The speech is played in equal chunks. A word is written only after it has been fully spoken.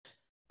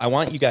I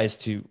want you guys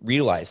to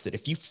realize that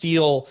if you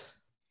feel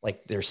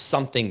like there's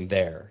something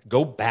there,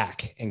 go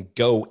back and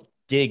go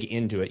dig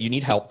into it. You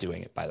need help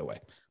doing it, by the way,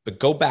 but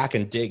go back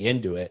and dig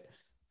into it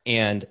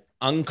and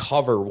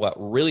uncover what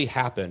really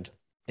happened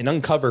and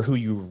uncover who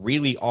you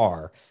really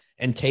are,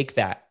 and take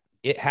that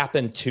 "it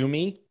happened to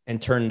me" and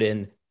turn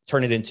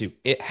it into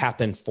 "it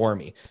happened for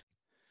me."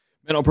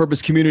 Men on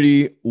Purpose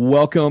community,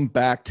 welcome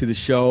back to the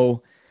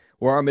show,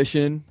 where our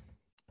mission,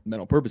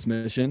 Men on Purpose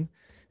mission,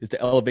 is to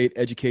elevate,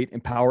 educate,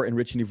 empower,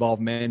 enrich, and evolve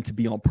men to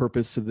be on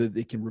purpose so that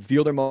they can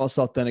reveal their most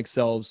authentic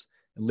selves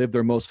and live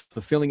their most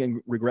fulfilling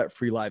and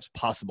regret-free lives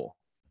possible.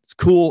 It's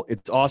cool.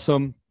 It's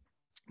awesome.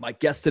 My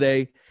guest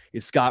today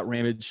is Scott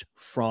Ramage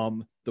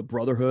from the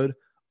Brotherhood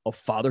of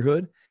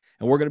Fatherhood.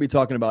 And we're going to be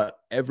talking about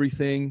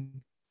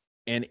everything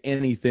and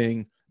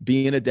anything,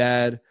 being a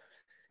dad,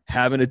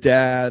 having a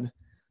dad,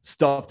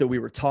 stuff that we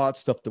were taught,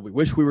 stuff that we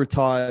wish we were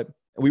taught.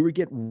 And we would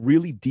get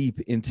really deep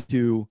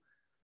into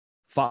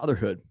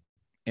fatherhood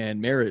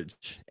and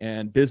marriage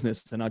and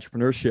business and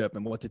entrepreneurship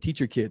and what to teach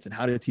your kids and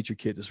how to teach your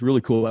kids. It's a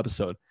really cool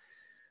episode.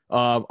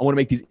 I want to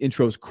make these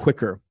intros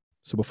quicker.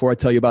 So before I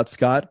tell you about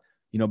Scott,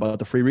 you know about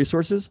the free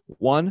resources.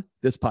 1,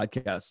 this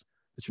podcast.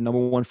 It's your number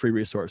 1 free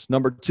resource.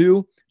 Number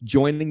 2,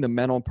 joining the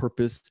Men on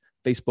Purpose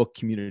Facebook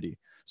community.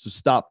 So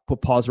stop,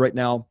 put pause right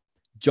now,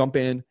 jump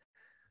in,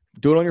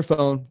 do it on your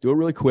phone, do it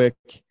really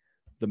quick.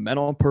 The Men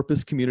on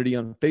Purpose community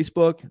on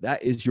Facebook,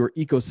 that is your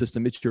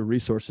ecosystem. It's your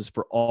resources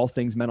for all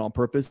things Men on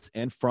Purpose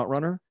and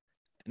Frontrunner.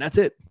 And that's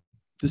it.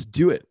 Just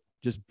do it.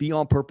 Just be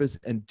on purpose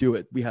and do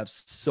it. We have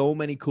so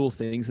many cool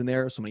things in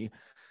there, so many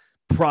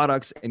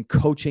products and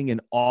coaching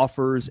and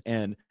offers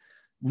and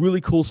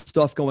really cool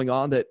stuff going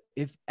on, that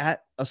if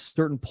at a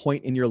certain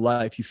point in your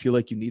life you feel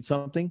like you need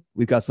something,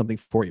 we've got something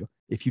for you.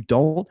 If you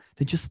don't,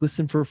 then just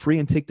listen for free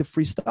and take the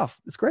free stuff.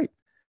 It's great.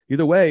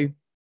 Either way,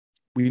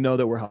 we know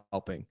that we're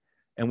helping.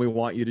 And we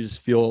want you to just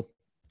feel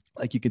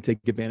like you can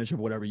take advantage of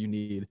whatever you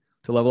need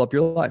to level up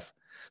your life.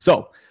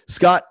 So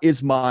Scott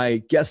is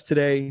my guest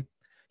today.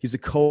 He's a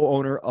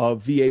co-owner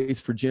of VAs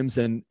for Gyms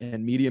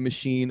and Media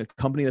Machine, a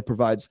company that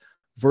provides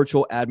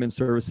virtual admin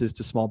services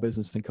to small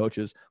business and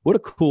coaches. What a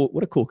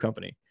cool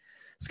company.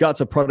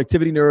 Scott's a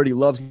productivity nerd. He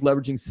loves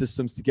leveraging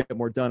systems to get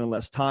more done in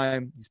less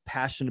time. He's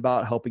passionate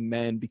about helping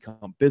men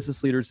become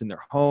business leaders in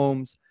their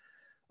homes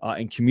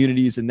and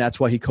communities. And that's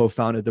why he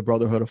co-founded the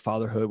Brotherhood of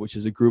Fatherhood, which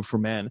is a group for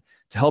men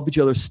to help each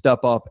other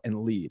step up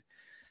and lead.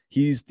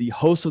 He's the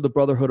host of the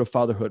Brotherhood of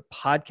Fatherhood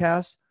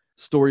podcast,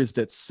 Stories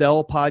That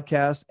Sell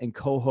podcast, and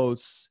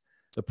co-hosts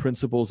the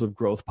Principles of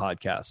Growth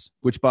podcast,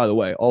 which, by the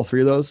way, all 3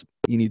 of those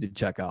you need to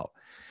check out.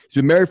 He's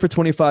been married for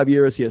 25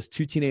 years. He has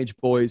 2 teenage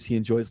boys. He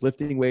enjoys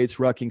lifting weights,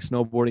 rucking,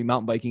 snowboarding,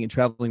 mountain biking, and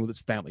traveling with his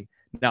family.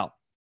 Now,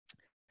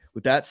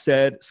 with that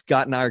said,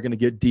 Scott and I are going to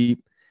get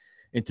deep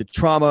into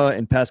trauma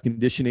and past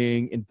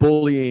conditioning and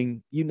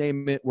bullying, you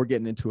name it, we're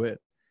getting into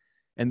it.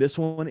 And this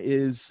one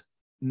is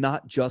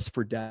not just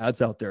for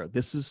dads out there.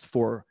 This is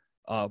for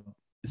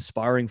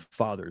aspiring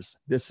fathers.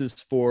 This is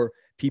for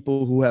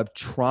people who have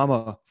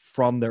trauma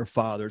from their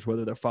fathers,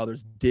 whether their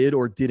fathers did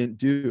or didn't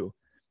do.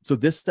 So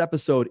this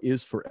episode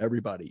is for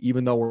everybody.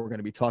 Even though we're going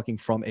to be talking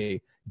from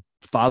a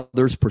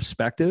father's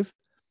perspective,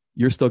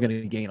 you're still going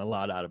to gain a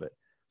lot out of it.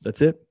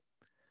 That's it.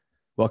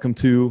 Welcome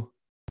to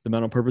the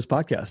Men on Purpose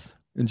podcast.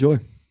 Enjoy.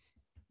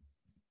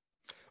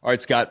 All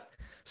right, Scott.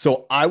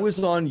 So I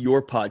was on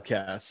your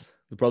podcast,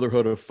 the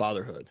Brotherhood of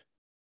Fatherhood.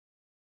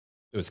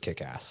 It was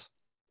kick-ass.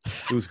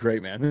 It was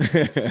great, man.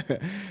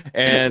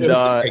 and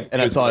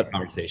I thought,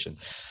 conversation.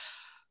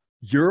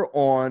 You're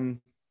on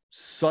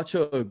such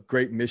a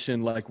great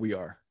mission like we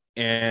are.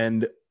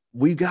 And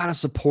we got to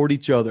support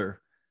each other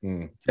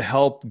to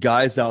help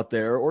guys out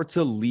there, or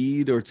to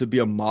lead, or to be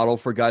a model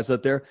for guys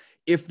out there.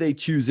 If they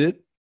choose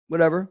it,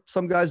 whatever.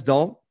 Some guys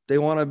don't. They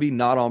want to be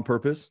not on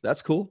purpose.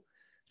 That's cool.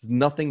 There's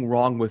nothing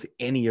wrong with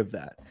any of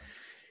that.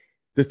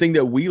 The thing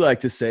that we like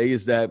to say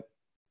is that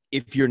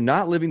if you're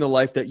not living the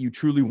life that you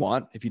truly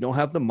want, if you don't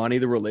have the money,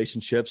 the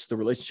relationships, the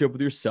relationship with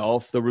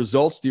yourself, the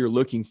results that you're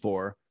looking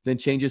for, then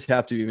changes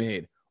have to be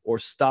made, or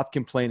stop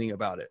complaining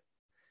about it.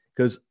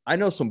 Because I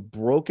know some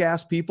broke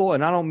ass people,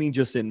 and I don't mean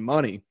just in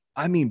money.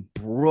 I mean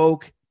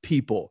broke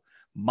people,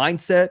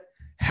 mindset,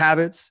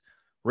 habits,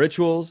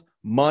 rituals,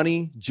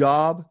 money,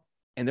 job,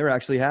 and they're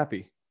actually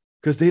happy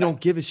because they don't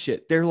give a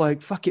shit. They're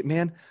like, fuck it,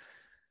 man.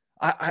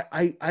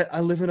 I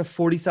live in a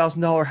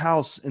 $40,000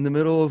 house in the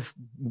middle of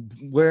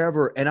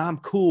wherever, and I'm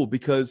cool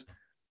because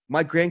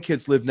my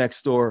grandkids live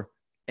next door,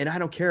 and I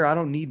don't care. I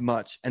don't need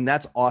much, and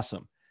that's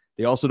awesome.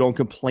 They also don't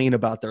complain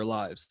about their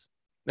lives.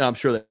 Now, I'm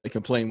sure that they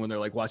complain when they're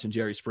like watching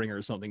Jerry Springer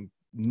or something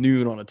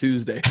noon on a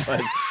Tuesday,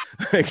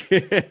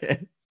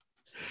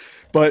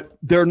 but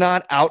they're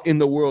not out in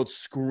the world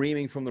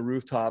screaming from the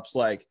rooftops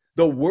like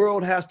the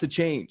world has to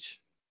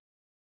change,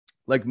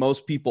 like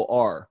most people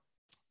are.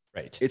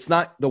 Right. It's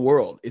not the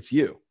world. It's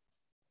you.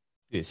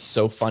 It's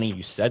so funny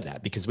you said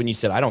that, because when you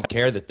said, I don't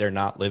care that they're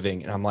not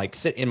living, and I'm like,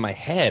 in my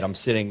head, I'm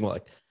sitting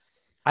like,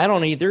 I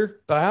don't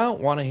either, but I don't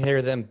want to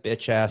hear them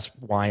bitch ass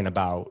whine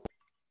about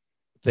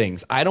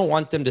things. I don't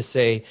want them to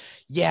say,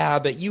 yeah,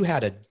 but you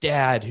had a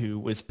dad who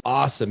was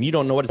awesome. You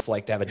don't know what it's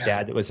like to have a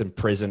dad that was in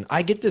prison.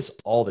 I get this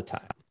all the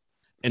time.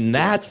 And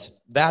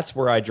that's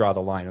where I draw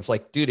the line. It's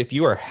like, dude, if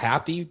you are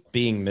happy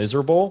being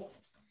miserable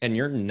and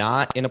you're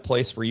not in a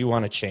place where you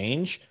want to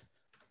change,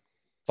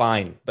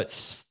 fine, but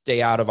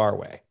stay out of our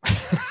way.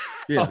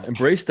 Yeah.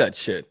 Embrace that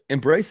shit.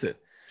 Embrace it.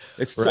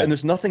 It's right. And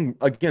there's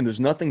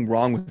nothing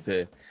wrong with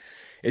it.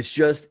 It's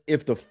just,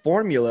 if the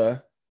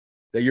formula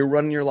that you're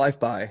running your life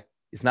by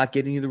is not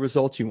getting you the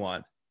results you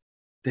want,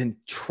 then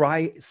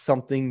try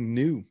something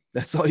new.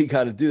 That's all you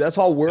got to do. That's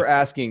all we're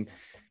asking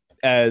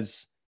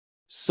as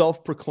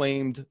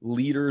self-proclaimed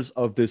leaders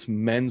of this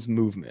men's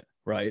movement,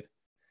 right?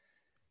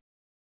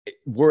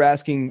 We're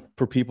asking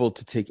for people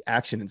to take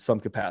action in some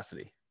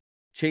capacity,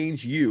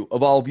 change you,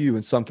 evolve you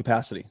in some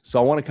capacity. So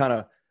I want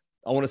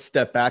to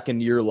step back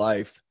into your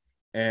life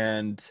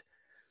and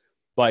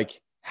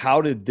like,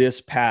 how did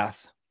this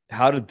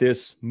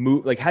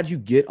move? Like, how did you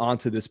get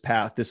onto this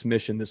path, this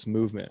mission, this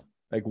movement?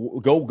 Like,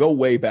 go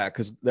way back,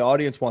 because the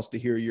audience wants to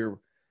hear your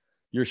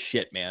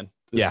shit, man.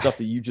 The stuff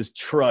that you just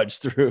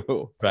trudged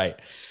through. Right.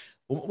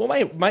 Well,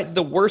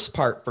 the worst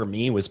part for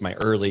me was my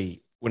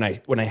early, when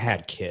I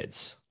had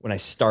kids, when I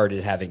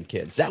started having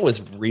kids. That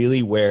was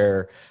really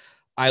where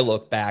I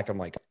look back, I'm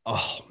like,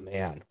 oh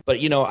man. But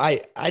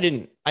I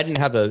didn't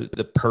have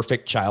the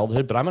perfect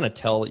childhood, but I'm going to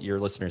tell your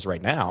listeners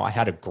right now, I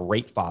had a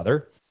great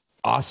father,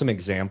 awesome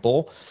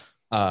example,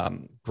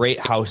 great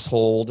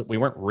household. We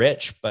weren't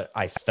rich, but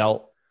I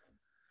felt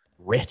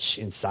rich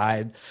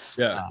inside.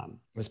 Yeah.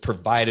 Was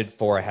provided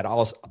for. I had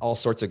all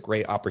sorts of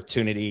great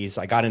opportunities.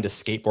 I got into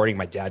skateboarding.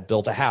 My dad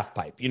built a half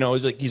pipe. It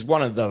was like, he's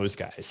one of those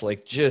guys,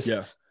 like just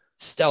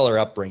stellar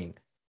upbringing.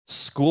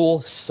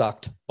 School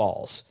sucked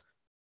balls.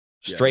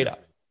 Straight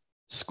up.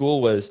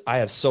 School was, I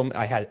had so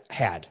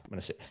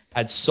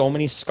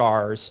many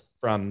scars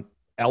from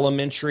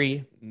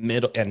elementary,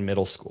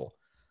 middle school.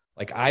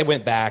 Like, I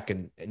went back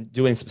and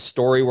doing some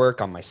story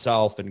work on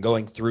myself and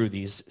going through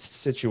these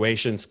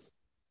situations.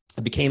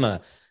 I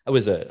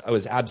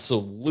was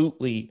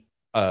absolutely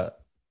a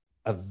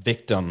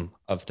victim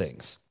of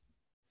things.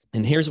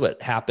 And here's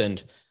what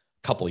happened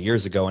a couple of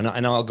years ago.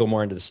 And I'll go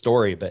more into the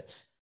story, but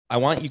I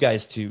want you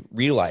guys to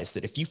realize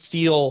that if you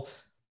feel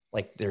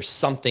like there's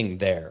something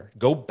there,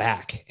 go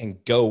back and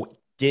go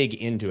dig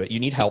into it. You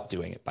need help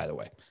doing it, by the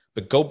way,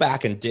 but go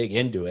back and dig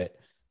into it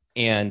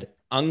and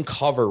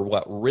uncover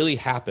what really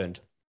happened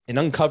and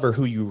uncover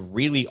who you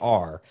really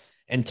are,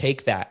 and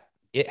take that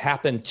 "it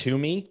happened to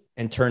me"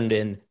 and turn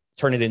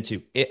it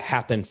into "it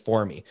happened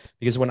for me."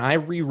 Because when I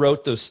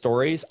rewrote those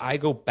stories, I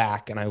go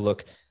back and I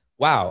look,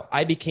 wow,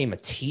 I became a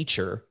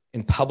teacher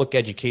in public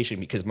education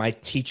because my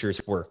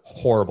teachers were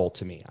horrible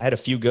to me. I had a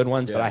few good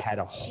ones, but I had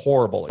a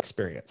horrible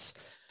experience.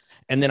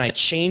 And then I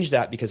changed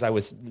that because I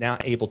was now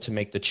able to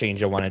make the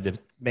change I wanted to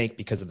make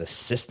because of the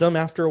system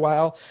after a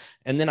while.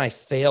 And then I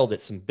failed at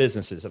some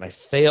businesses and I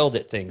failed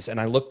at things. And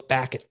I look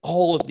back at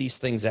all of these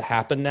things that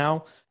happen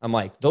now. I'm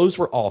like, those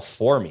were all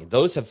for me.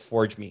 Those have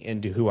forged me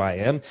into who I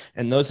am.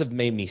 And those have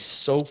made me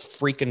so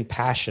freaking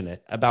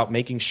passionate about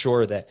making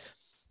sure that,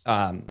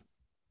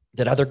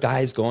 that other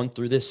guys going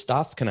through this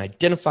stuff can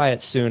identify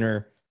it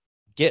sooner,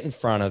 get in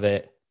front of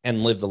it,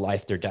 and live the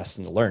life they're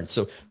destined to learn.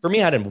 So for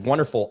me, I had a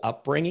wonderful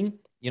upbringing.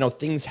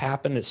 Things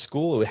happened at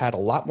school. It had a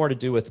lot more to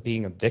do with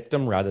being a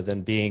victim rather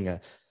than being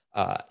a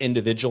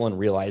individual, and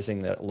realizing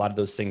that a lot of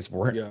those things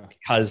weren't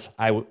because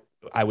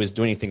I was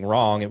doing anything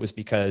wrong. It was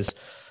because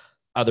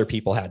other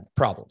people had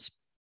problems.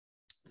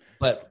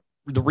 But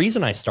the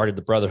reason I started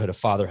the Brotherhood of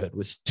Fatherhood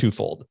was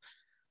twofold.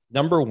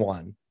 Number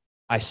one,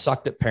 I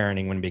sucked at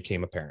parenting when I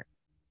became a parent.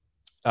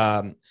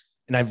 And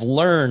I've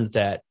learned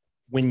that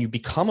when you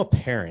become a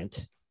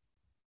parent,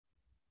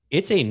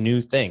 it's a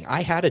new thing.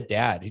 I had a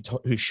dad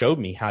who showed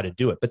me how to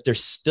do it, but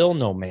there's still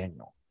no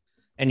manual.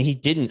 And he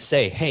didn't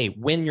say, hey,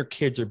 when your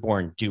kids are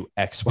born, do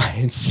X, Y,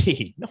 and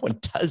Z. No one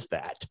does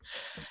that.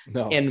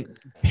 No. And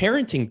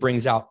parenting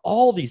brings out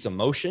all these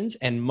emotions,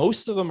 and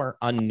most of them are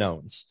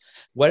unknowns.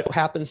 What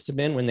happens to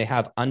men when they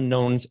have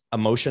unknown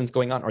emotions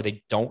going on, or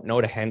they don't know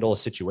to handle a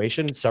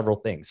situation? Several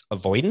things.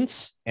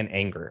 Avoidance and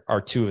anger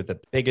are two of the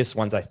biggest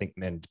ones I think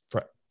men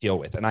deal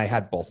with. And I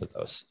had both of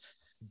those.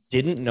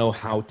 Didn't know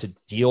how to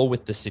deal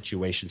with the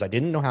situations. I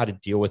didn't know how to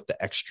deal with the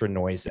extra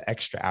noise, the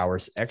extra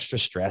hours, extra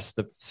stress,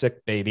 the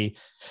sick baby,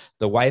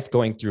 the wife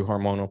going through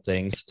hormonal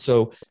things.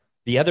 So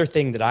the other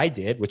thing that I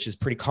did, which is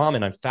pretty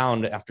common, I've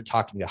found after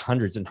talking to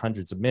hundreds and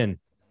hundreds of men,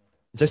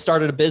 is I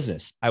started a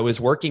business. I was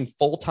working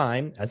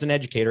full-time as an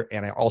educator,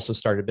 and I also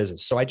started a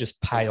business. So I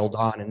just piled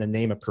on in the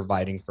name of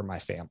providing for my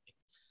family.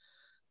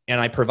 And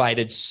I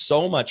provided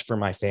so much for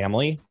my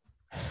family,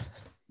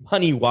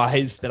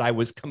 money-wise, that I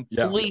was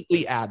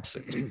completely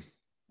absent,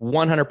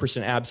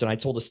 100% absent. I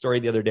told a story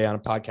the other day on a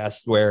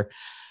podcast where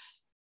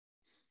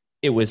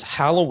it was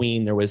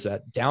Halloween. There was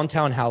a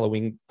downtown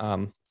Halloween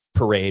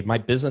parade. My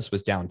business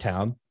was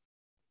downtown.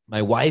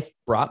 My wife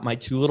brought my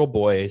two little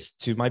boys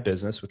to my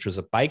business, which was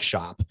a bike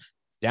shop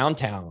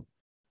downtown.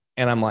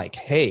 And I'm like,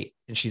 hey,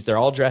 and they're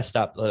all dressed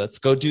up. Let's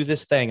go do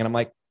this thing. And I'm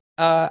like,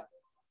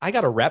 I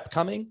got a rep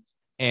coming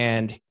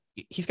and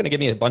he's going to give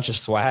me a bunch of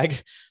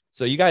swag.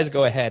 So you guys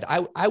go ahead.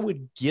 I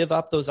would give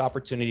up those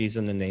opportunities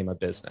in the name of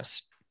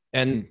business.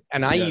 And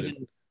I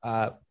even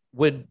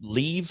would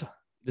leave.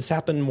 This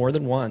happened more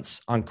than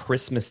once on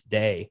Christmas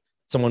Day.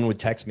 Someone would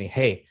text me,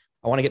 hey,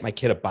 I want to get my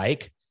kid a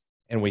bike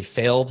and we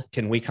failed.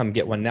 Can we come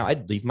get one now?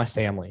 I'd leave my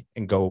family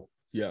and go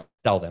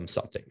sell them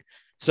something.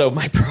 So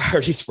my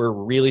priorities were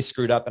really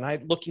screwed up.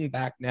 And looking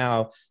back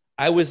now,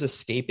 I was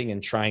escaping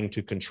and trying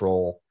to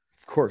control,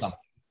 of course,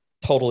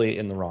 totally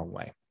in the wrong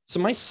way. So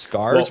my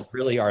scars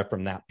really are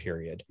from that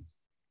period.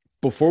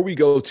 Before we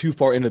go too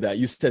far into that,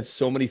 you said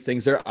so many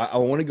things there. I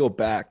want to go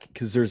back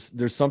because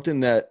there's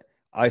something that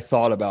I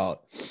thought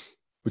about,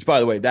 which, by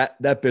the way,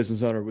 that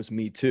business owner was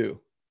me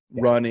too.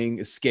 Running,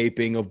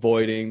 escaping,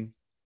 avoiding.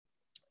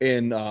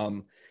 In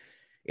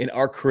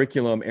our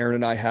curriculum, Aaron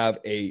and I have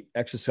a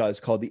exercise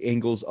called the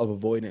angles of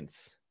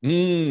avoidance.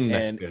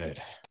 That's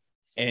good.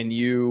 And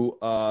you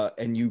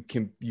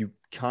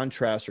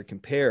contrast or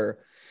compare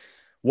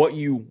what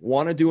you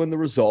want to do in the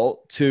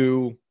result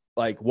to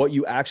like what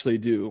you actually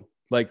do.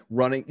 Like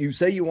running, you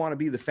say you want to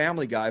be the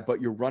family guy,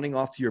 but you're running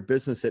off to your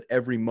business at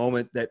every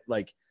moment. That,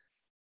 like,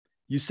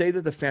 you say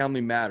that the family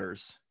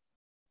matters,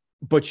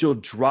 but you'll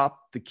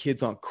drop the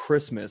kids on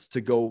Christmas to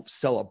go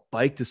sell a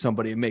bike to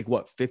somebody and make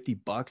what,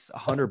 $50,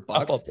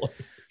 $100,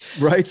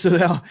 right?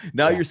 So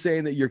now you're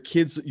saying that your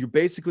kids, you're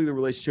basically, the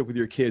relationship with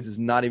your kids is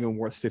not even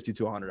worth $50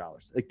 to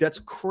 $100. Like, that's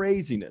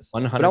craziness.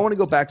 100%. But I want to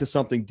go back to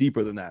something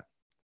deeper than that,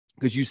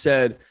 because you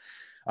said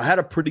I had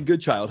a pretty good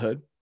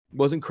childhood.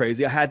 Wasn't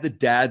crazy. I had the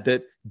dad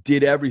that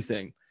did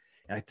everything.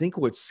 And I think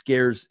what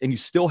scares, and you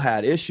still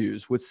had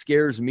issues, what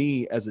scares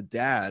me as a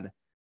dad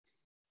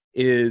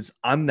is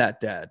I'm that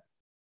dad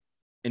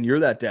and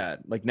you're that dad.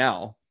 Like,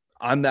 now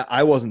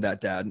I wasn't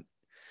that dad.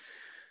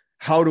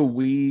 How do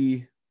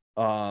we,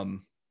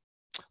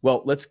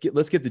 well, let's get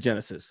the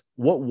genesis.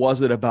 What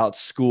was it about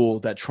school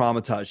that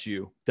traumatized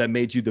you, that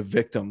made you the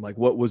victim? Like,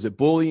 what was it?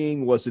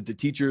 Bullying? Was it the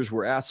teachers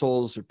were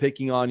assholes or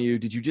picking on you?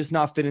 Did you just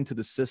not fit into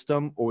the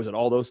system, or was it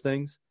all those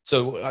things?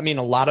 So, I mean,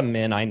 a lot of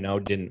men I know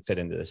didn't fit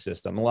into the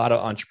system. A lot of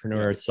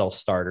entrepreneurs,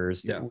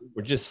 self-starters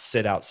would just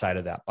sit outside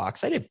of that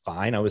box. I did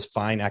fine. I was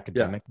fine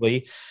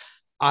academically.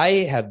 I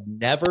have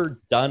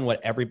never done what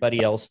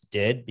everybody else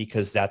did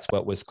because that's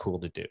what was cool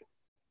to do.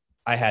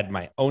 I had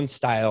my own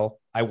style.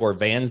 I wore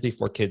Vans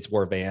before kids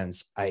wore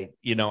Vans. I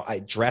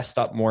dressed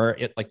up more.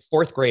 Like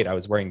fourth grade, I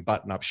was wearing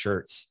button-up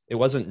shirts. It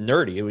wasn't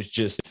nerdy. It was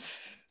just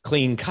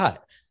clean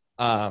cut.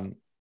 I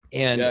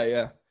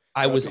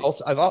was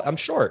also, I'm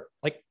short.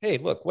 Like, hey,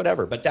 look,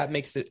 whatever. But that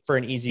makes it for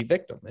an easy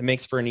victim. It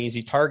makes for an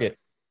easy target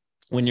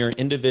when you're an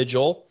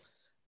individual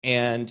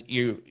and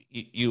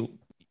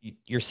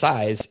your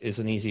size is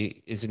an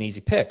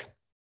easy pick.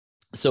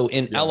 So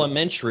in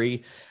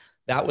elementary,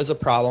 that was a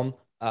problem.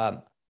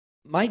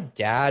 My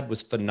dad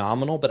was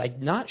phenomenal, but I'm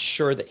not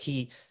sure that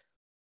he,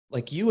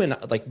 like you and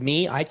like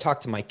me, I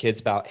talk to my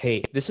kids about,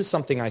 hey, this is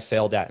something I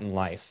failed at in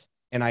life.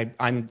 And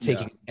I'm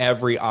taking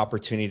every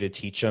opportunity to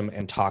teach them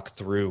and talk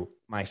through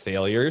my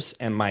failures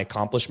and my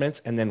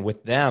accomplishments. And then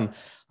with them,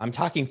 I'm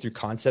talking through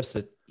concepts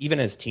that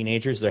even as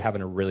teenagers, they're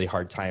having a really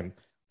hard time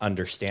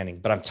understanding,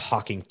 but I'm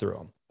talking through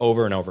them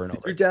over and over and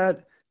over.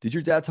 Did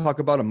your dad talk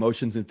about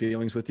emotions and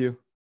feelings with you?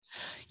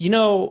 You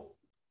know,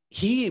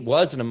 he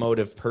was an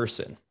emotive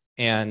person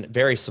and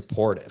very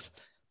supportive,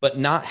 but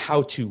not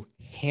how to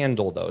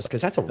handle those,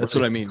 because that's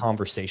what I mean,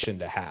 conversation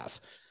to have.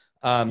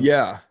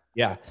 Yeah.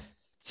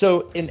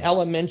 So in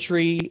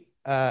elementary,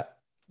 the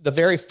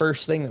very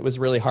first thing that was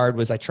really hard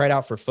was I tried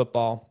out for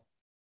football.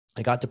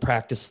 I got to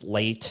practice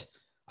late.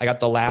 I got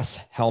the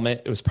last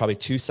helmet. It was probably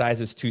 2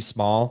 sizes too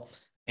small.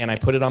 And I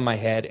put it on my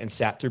head and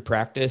sat through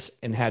practice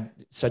and had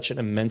such an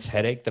immense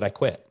headache that I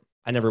quit.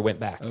 I never went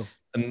back.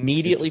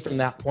 Immediately from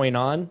that point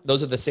on,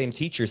 those are the same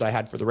teachers I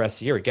had for the rest of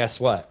the year. Guess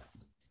what?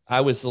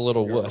 I was the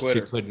little wuss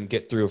who couldn't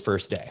get through a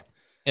first day.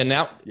 And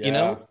now,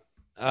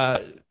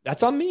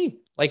 that's on me.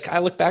 Like, I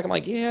look back, I'm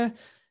like,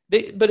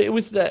 but it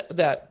was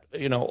that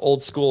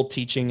old school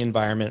teaching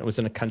environment. It was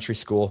in a country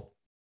school.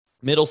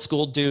 Middle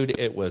school, dude,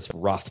 it was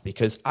rough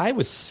because I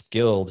was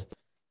skilled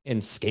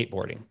in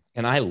skateboarding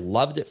and I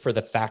loved it for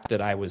the fact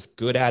that I was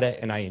good at it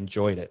and I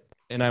enjoyed it.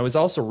 And I was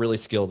also really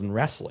skilled in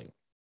wrestling.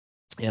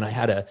 And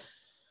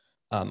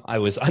I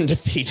was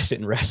undefeated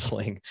in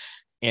wrestling.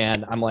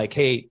 And I'm like,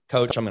 hey,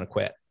 coach, I'm going to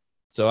quit.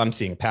 So I'm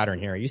seeing a pattern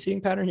here. Are you seeing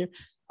a pattern here?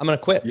 I'm going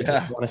to quit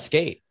because I want to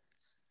skate.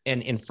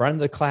 And in front of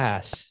the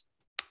class,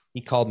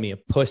 he called me a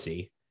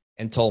pussy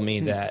and told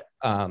me that,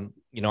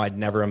 I'd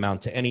never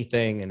amount to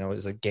anything. And I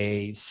was a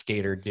gay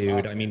skater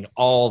dude. I mean,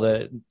 all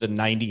the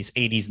 90s,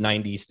 80s,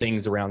 90s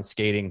things around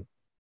skating,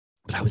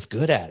 but I was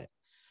good at it.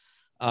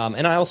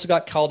 And I also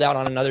got called out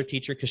on another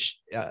teacher because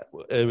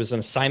it was an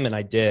assignment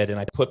I did and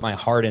I put my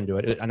heart into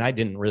it. And I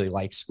didn't really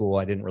like school.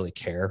 I didn't really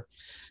care.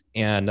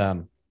 And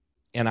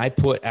I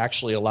put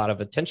actually a lot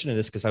of attention to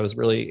this because I was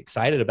really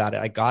excited about it.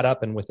 I got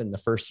up and within the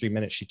first 3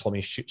 minutes, she told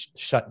me,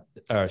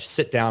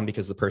 sit down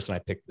because the person I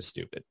picked was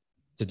stupid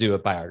to do a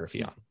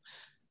biography on.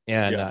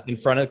 and in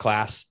front of the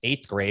class,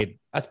 8th grade.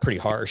 That's pretty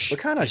harsh. What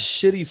kind of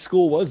shitty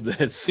school was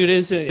this? Dude,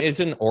 it's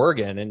in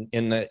Oregon,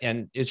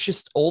 and it's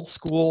just old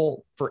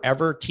school,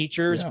 forever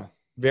teachers,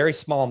 very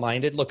small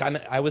minded. Look,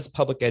 I was a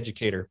public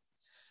educator.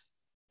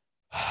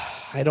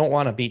 I don't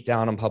want to beat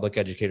down on public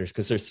educators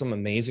because there's some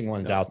amazing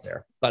ones out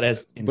there, but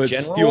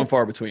general, few and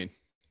far between.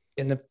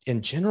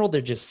 In general,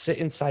 they're just sit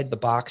inside the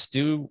box,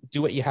 do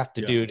what you have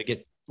to do to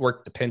get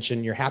work the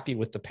pension. You're happy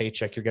with the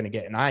paycheck you're going to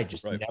get. And I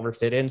just never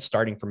fit in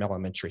starting from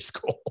elementary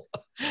school.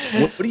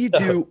 What do you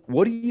do?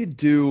 What do you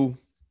do?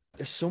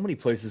 There's so many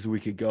places we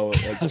could go.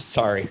 Like, I'm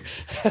sorry.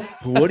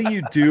 What do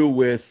you do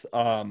with,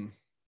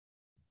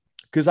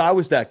 cause I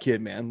was that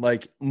kid, man.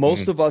 Like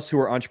most of us who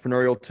are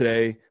entrepreneurial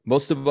today,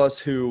 most of us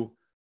who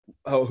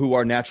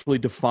are naturally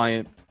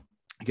defiant,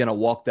 gonna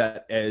walk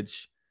that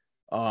edge.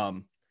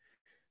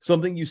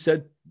 Something you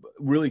said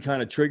really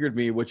kind of triggered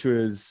me, which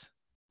was,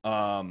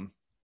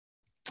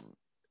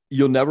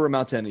 you'll never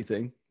amount to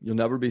anything. You'll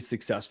never be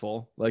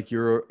successful. Like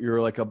you're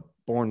like a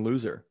born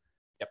loser.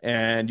 Yep.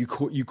 And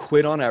you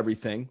quit on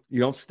everything. You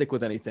don't stick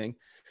with anything.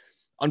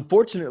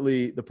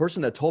 Unfortunately, the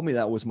person that told me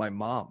that was my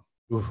mom.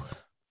 Ooh.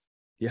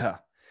 Yeah.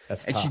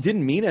 That's and tough. she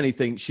didn't mean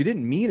anything. She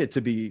didn't mean it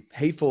to be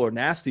hateful or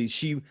nasty.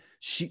 She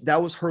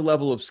that was her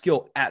level of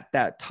skill at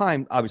that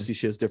time. Obviously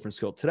she has different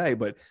skill today,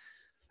 but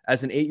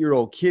as an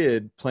 8-year-old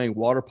kid playing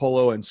water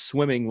polo and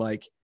swimming,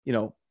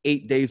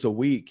 8 days a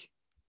week,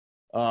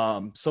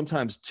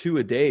 sometimes 2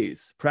 a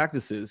days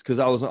practices. Cause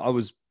I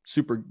was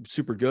super,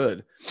 super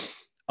good.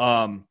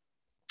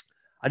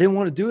 I didn't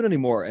want to do it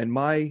anymore. And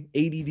my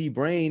ADD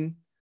brain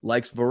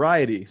likes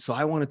variety. So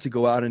I wanted to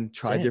go out and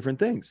try different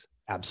things.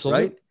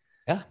 Absolutely. Right?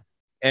 Yeah.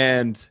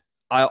 And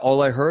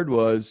all I heard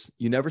was,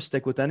 you never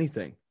stick with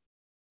anything.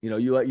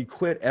 You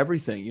quit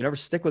everything. You never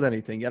stick with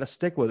anything. You got to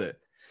stick with it.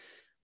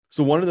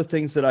 So one of the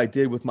things that I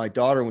did with my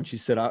daughter when she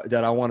said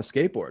that I want to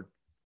skateboard,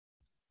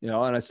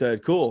 and I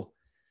said, cool.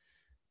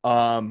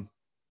 I'm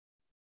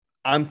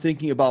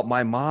thinking about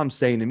my mom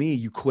saying to me,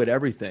 you quit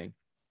everything,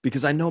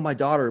 because I know my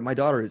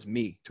daughter is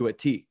me to a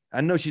T. I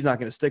know she's not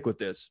going to stick with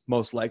this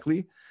most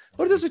likely,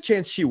 but there's a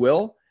chance she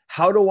will.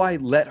 How do I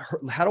let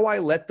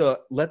the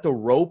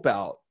rope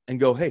out and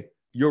go, hey,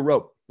 your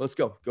rope, let's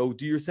go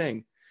do your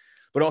thing.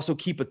 But also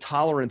keep a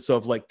tolerance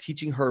of like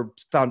teaching her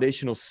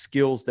foundational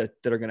skills that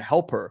are going to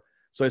help her.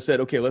 So I said,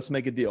 okay, let's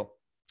make a deal.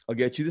 I'll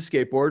get you the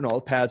skateboard and all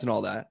the pads and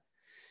all that.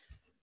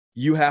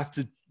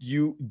 The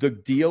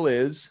deal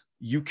is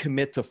you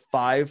commit to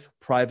 5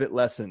 private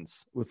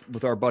lessons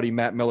with our buddy,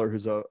 Matt Miller,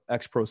 who's a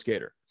ex-pro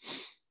skater.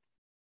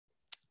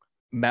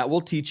 Matt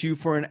will teach you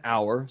for an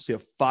hour. So you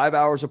have 5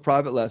 hours of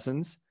private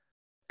lessons.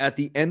 At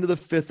the end of the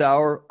 5th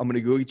hour, I'm going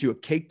to go get you a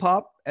cake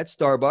pop at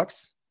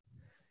Starbucks,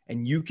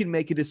 and you can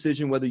make a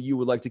decision whether you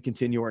would like to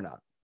continue or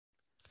not.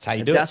 That's how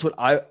you do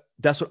it.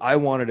 That's what I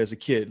wanted as a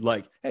kid.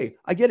 Like, hey,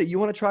 I get it. You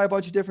want to try a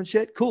bunch of different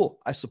shit? Cool.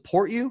 I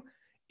support you.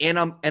 And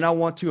I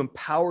want to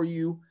empower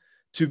you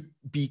to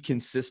be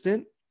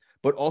consistent,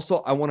 but also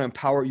I want to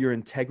empower your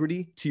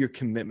integrity to your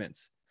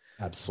commitments.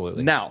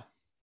 Absolutely. Now,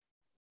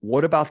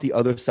 what about the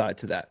other side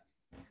to that?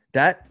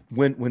 That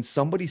when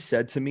somebody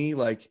said to me,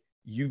 like,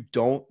 you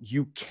don't,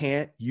 you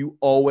can't, you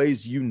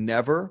always, you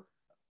never,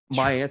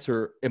 my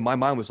answer in my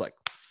mind was like,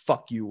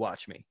 fuck you,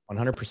 watch me.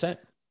 100%.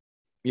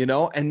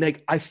 And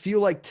like, I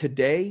feel like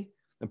today,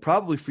 and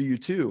probably for you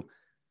too,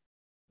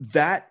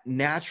 that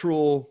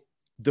natural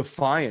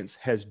defiance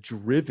has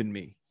driven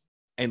me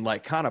and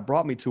like kind of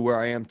brought me to where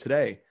I am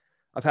today.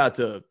 I've had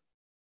to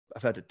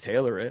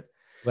tailor it.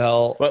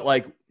 Well, but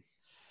like,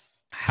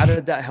 how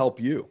did that help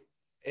you?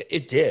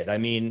 It did. I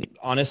mean,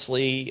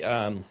 honestly,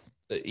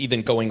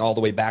 even going all the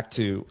way back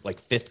to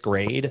like 5th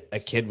grade, a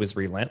kid was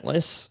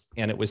relentless,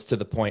 and it was to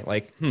the point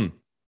like,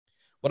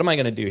 what am I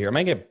going to do here? Am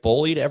I going to get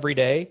bullied every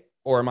day,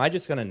 or am I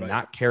just going to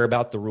not care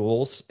about the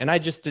rules? And I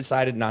just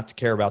decided not to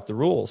care about the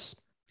rules.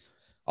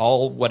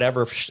 All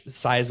whatever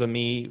size of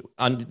me,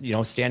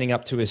 standing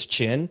up to his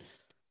chin,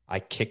 I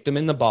kicked him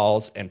in the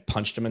balls and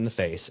punched him in the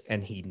face,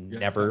 and he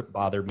never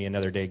bothered me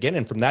another day again.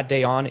 And from that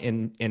day on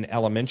in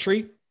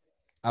elementary,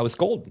 I was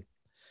golden.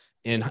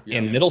 In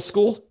middle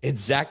school, I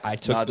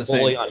took the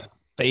bully on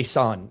face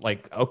on,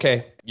 like,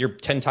 okay, you're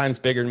 10 times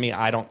bigger than me.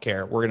 I don't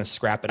care. We're going to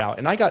scrap it out.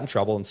 And I got in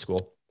trouble in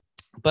school,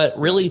 but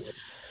really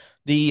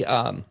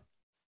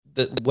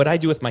what I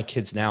do with my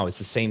kids now is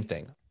the same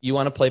thing. You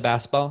want to play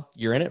basketball?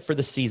 You're in it for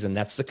the season.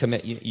 That's the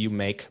commitment you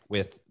make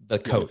with the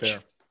coach.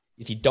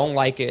 If you don't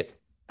like it,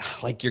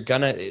 like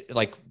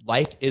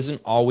life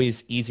isn't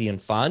always easy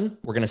and fun.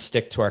 We're going to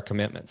stick to our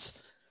commitments,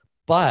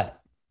 but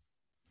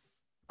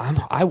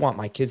I want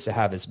my kids to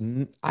have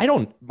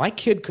my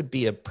kid could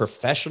be a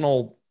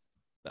professional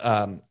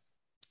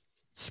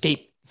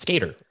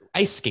skater,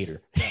 ice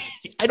skater.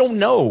 I don't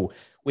know.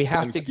 We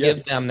have to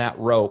give them that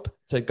rope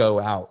to go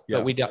out,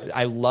 but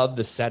I love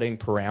the setting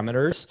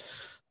parameters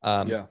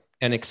and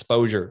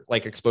exposure.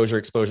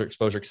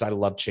 Cause I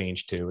love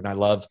change too. And I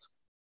love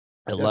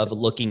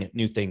looking at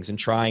new things and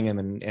trying them.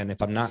 And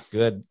if I'm not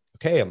good,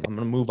 okay, I'm going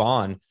to move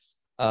on.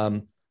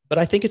 But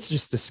I think it's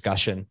just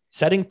discussion,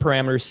 setting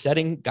parameters,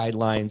 setting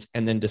guidelines,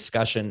 and then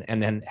discussion, and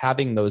then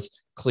having those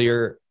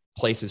clear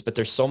places. But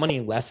there's so many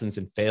lessons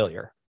in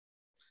failure.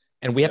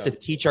 And we have to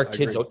teach our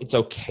kids it's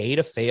okay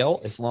to fail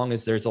as long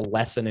as there's a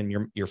lesson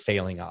and you're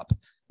failing up.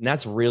 And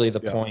that's really the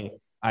point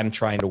I'm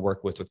trying to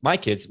work with my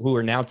kids who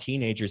are now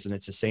teenagers, and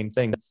it's the same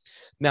thing.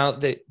 Now,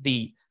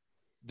 the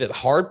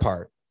hard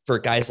part for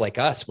guys like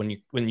us, when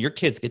your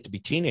kids get to be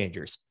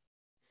teenagers,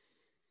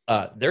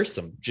 there's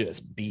some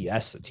just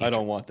BS to teach. I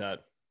don't want that.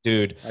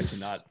 Dude. I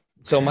cannot.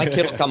 So my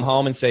kid will come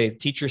home and say,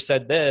 teacher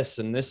said this,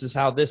 and this is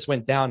how this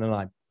went down. And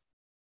I'm,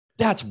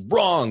 that's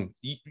wrong.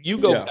 You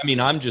go. Yeah. I mean,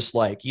 I'm just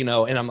like, and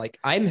I'm like,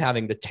 I'm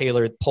having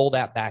to pull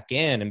that back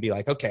in and be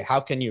like, okay,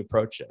 how can you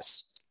approach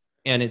this?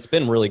 And it's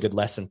been a really good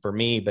lesson for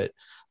me, but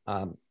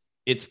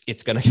it's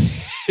gonna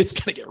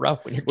get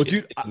rough when you're. Well,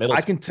 dude,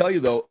 I can tell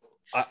you though,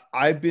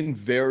 I've been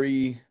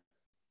very.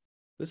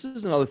 This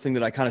is another thing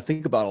that I kind of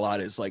think about a lot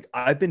is like,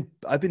 I've been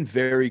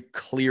very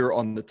clear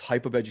on the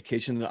type of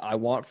education that I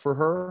want for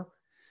her.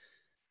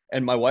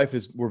 And my wife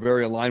we're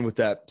very aligned with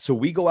that. So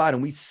we go out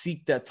and we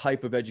seek that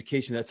type of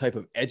education, that type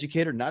of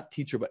educator, not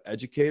teacher, but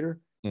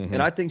educator. Mm-hmm.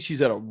 And I think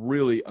she's at a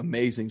really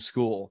amazing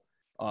school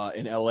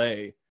in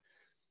LA.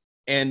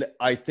 And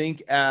I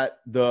think at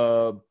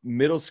the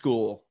middle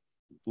school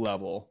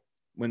level,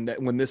 when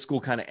this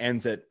school kind of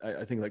ends at,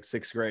 I think like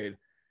 6th grade,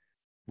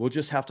 we'll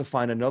just have to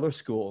find another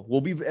school. We'll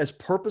be as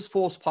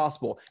purposeful as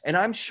possible. And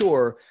I'm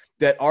sure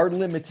that our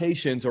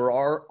limitations or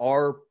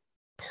our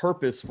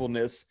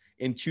purposefulness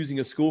in choosing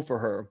a school for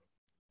her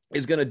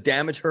is going to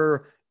damage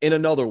her in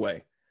another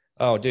way.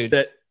 Oh, dude.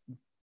 That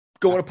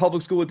going to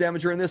public school would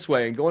damage her in this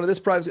way, and going to this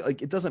private,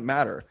 like, it doesn't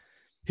matter.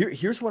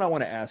 Here's what I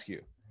want to ask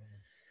you.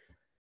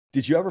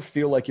 Did you ever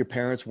feel like your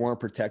parents weren't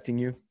protecting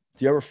you?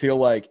 Do you ever feel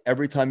like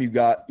every time you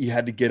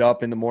had to get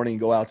up in the morning and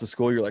go out to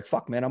school, you're like,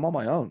 fuck, man, I'm on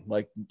my own.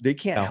 Like, they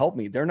can't help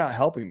me. They're not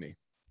helping me.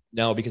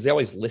 No, because they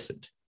always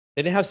listened.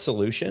 They didn't have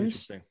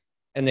solutions,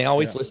 and they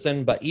always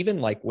listened. But even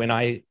like when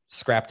I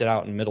scrapped it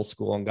out in middle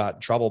school and got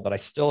in trouble, but I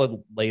still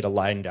had laid a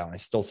line down. I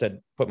still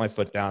said, put my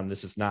foot down.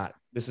 This is not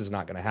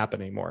going to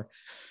happen anymore.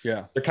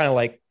 Yeah. They're kind of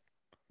like,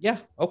 yeah,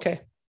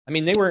 okay. I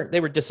mean, they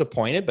were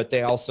disappointed, but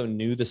they also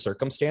knew the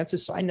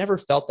circumstances. So I never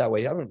felt that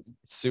way. I'm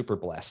super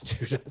blessed,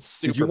 dude.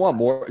 Did you want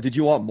more? Did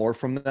you want more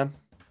from them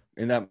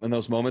in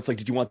those moments? Like,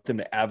 did you want them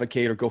to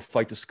advocate or go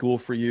fight the school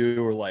for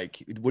you? Or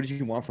like, what did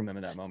you want from them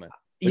in that moment?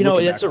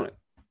 Like,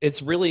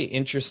 it's really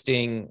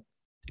interesting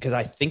because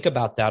I think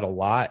about that a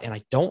lot and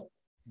I don't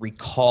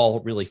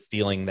recall really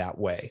feeling that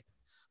way.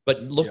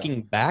 But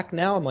looking back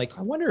now, I'm like,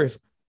 I wonder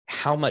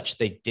how much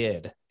they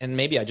did. And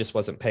maybe I just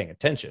wasn't paying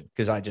attention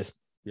because I just,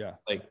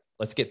 like,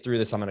 let's get through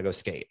this. I'm going to go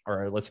skate,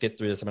 or let's get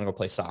through this. I'm going to go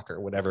play soccer,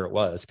 whatever it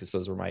was. Cause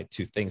those were my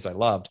two things I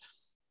loved.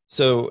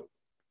 So,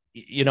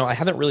 I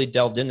haven't really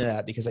delved into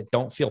that because I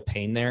don't feel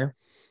pain there.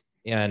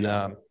 And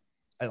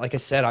like I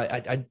said,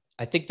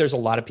 I think there's a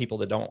lot of people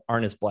that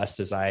aren't as blessed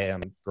as I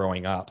am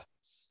growing up,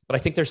 but I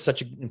think there's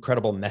such an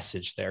incredible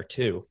message there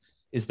too,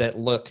 is that,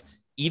 look,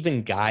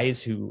 even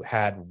guys who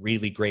had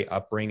really great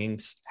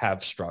upbringings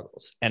have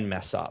struggles and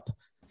mess up.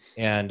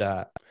 And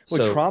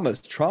trauma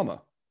is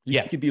trauma.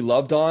 You could be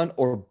loved on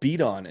or beat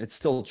on. It's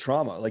still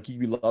trauma. Like, you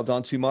can be loved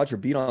on too much or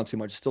beat on too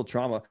much. It's still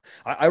trauma.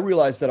 I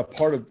realized that a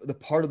part of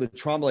the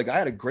trauma, like, I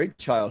had a great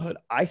childhood.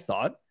 I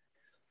thought,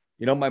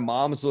 my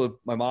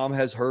mom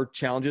has her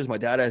challenges. My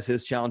dad has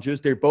his challenges.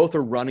 They both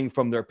are running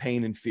from their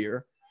pain and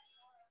fear.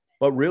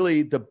 But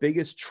really the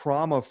biggest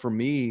trauma for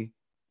me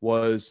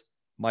was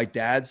my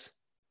dad's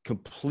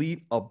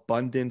complete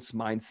abundance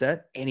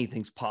mindset.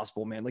 Anything's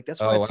possible, man. Like, that's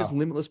why it says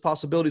limitless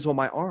possibilities on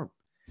my arm.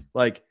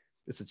 Like,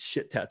 it's a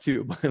shit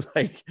tattoo, but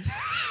like,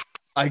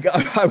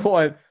 I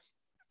want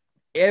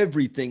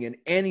everything and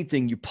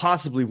anything you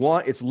possibly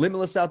want. It's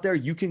limitless out there.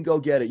 You can go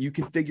get it. You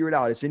can figure it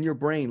out. It's in your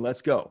brain.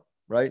 Let's go.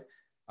 Right.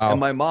 Oh. And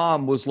my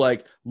mom was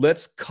like,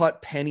 let's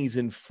cut pennies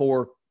in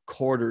 4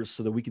 quarters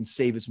so that we can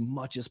save as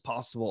much as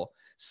possible.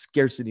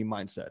 Scarcity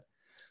mindset.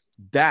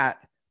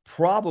 That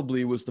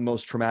probably was the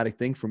most traumatic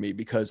thing for me,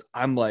 because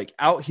I'm like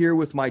out here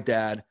with my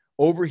dad,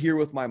 over here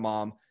with my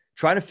mom,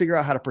 trying to figure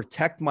out how to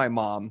protect my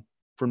mom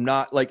from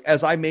not, like,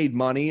 as I made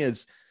money,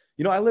 as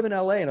I live in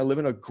LA and I live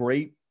in a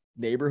great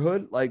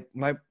neighborhood. Like,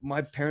 my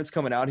parents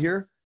coming out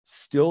here,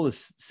 still the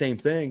same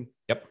thing.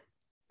 Yep.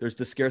 There's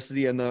the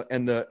scarcity and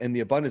the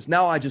abundance.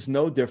 Now I just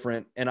know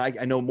different, and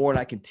I know more, and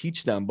I can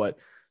teach them. But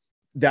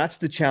that's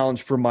the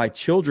challenge for my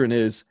children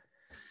is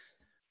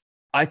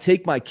I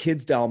take my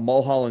kids down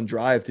Mulholland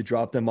Drive to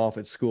drop them off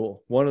at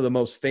school. One of the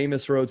most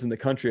famous roads in the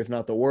country, if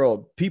not the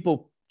world.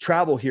 People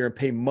travel here and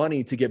pay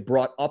money to get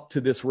brought up to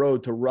this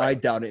road to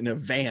ride down it in a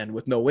van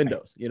with no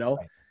windows.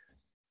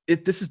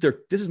 This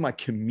is my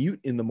commute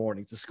in the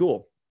morning to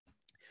school.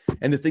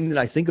 And the thing that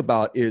I think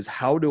about is,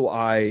 how do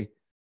I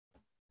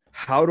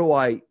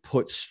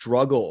put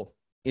struggle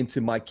into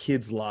my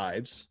kids'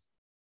 lives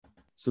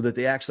so that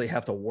they actually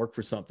have to work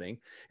for something?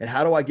 And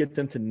how do I get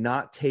them to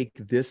not take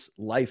this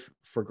life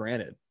for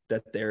granted,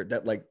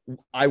 that like,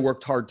 I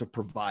worked hard to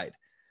provide?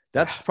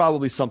 That's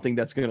probably something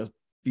that's going to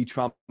be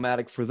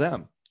traumatic for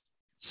them.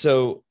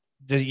 So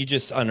you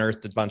just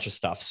unearthed a bunch of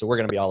stuff. So we're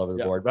going to be all over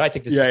the board, but I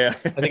think I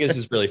think this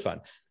is really fun.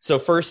 So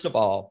first of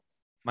all,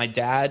 my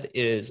dad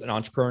is an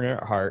entrepreneur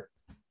at heart.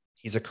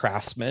 He's a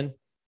craftsman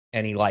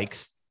and he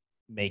likes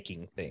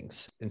making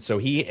things. And so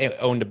he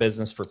owned a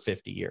business for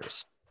 50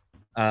 years.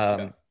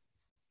 My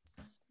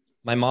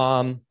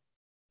mom,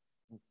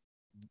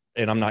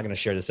 and I'm not going to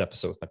share this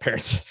episode with my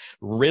parents,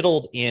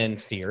 riddled in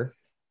fear,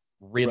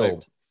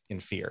 lived in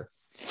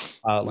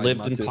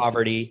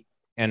poverty,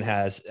 and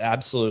has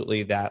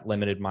absolutely that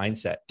limited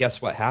mindset.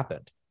 Guess what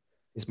happened?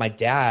 Is my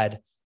dad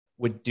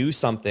would do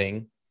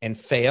something and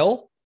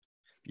fail.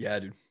 Yeah,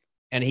 dude.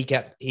 And he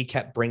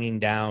kept bringing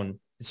down.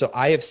 So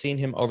I have seen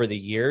him over the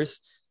years.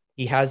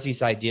 He has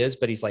these ideas,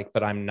 but he's like,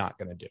 but I'm not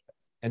going to do it.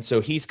 And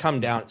so he's come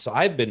down. So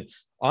I've been,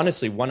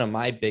 honestly, one of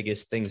my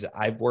biggest things that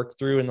I've worked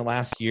through in the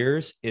last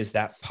years is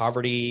that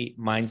poverty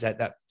mindset,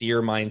 that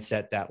fear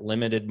mindset, that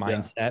limited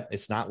mindset. Yeah.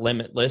 It's not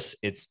limitless.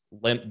 It's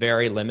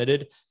very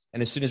limited.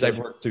 And as soon as I've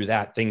worked through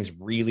that, things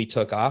really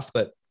took off.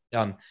 But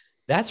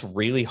that's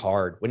really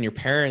hard when your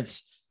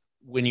parents,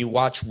 when you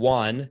watch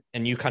one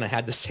and you kind of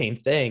had the same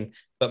thing,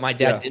 but my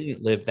dad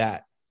didn't live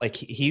that. Like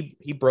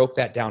he broke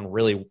that down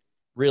really,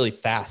 really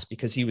fast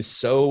because he was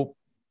so,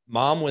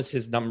 my mom was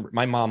his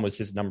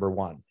number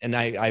one. And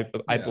I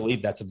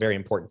believe that's a very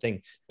important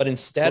thing. But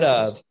instead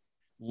of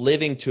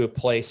living to a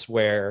place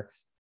where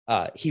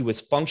he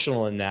was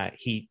functional in that,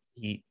 he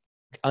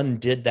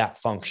undid that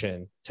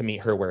function to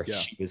meet her where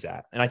she was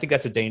at. And I think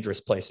that's a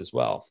dangerous place as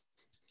well.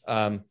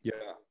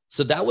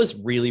 So that was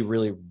really,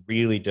 really,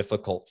 really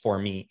difficult for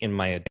me in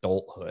my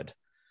adulthood,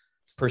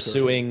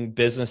 pursuing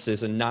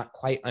businesses and not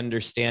quite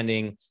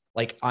understanding.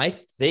 Like, I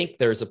think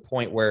there's a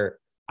point where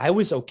I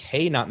was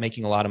okay not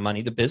making a lot of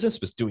money. The business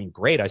was doing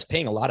great. I was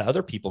paying a lot of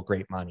other people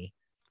great money,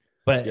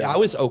 but I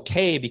was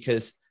okay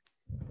because,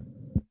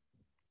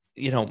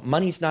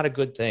 money's not a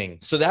good thing.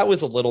 So that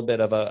was a little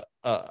bit of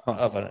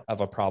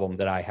a problem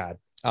that I had,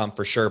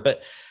 for sure.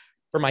 But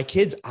for my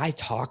kids, I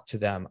talk to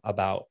them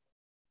about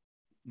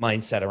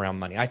mindset around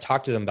money. I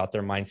talk to them about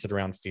their mindset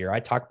around fear. I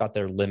talk about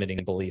their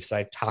limiting beliefs.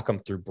 I talk them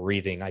through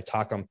breathing. I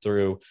talk them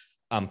through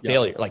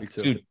failure. Like,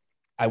 dude,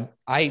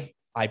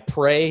 I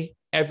pray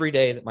every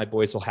day that my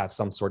boys will have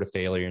some sort of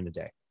failure in the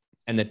day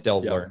and that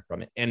they'll learn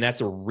from it. And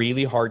that's a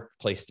really hard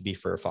place to be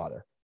for a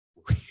father.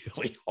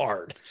 Really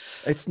hard.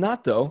 It's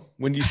not, though,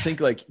 when you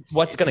think like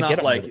what's going to get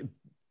them, like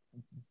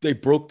they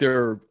broke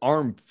their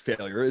arm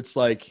failure. It's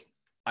like,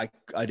 I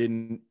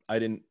didn't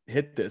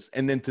hit this.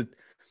 And then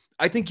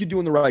I think you're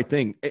doing the right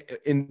thing.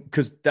 And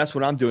because that's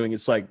what I'm doing.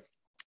 It's like,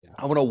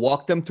 I want to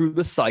walk them through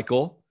the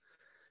cycle,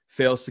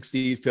 fail,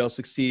 succeed,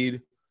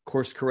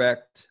 course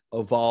correct,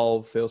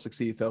 evolve, fail,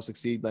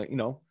 succeed, like,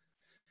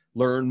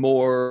 learn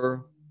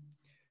more.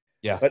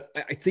 Yeah. But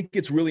I think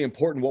it's really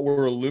important. What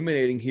we're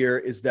illuminating here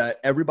is that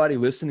everybody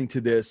listening to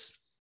this,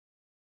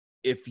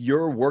 if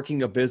you're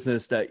working a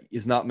business that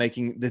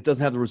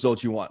doesn't have the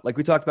results you want, like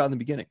we talked about in the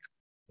beginning,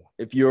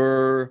 if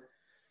you're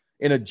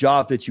in a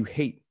job that you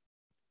hate,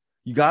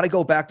 you got to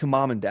go back to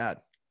mom and dad.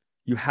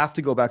 You have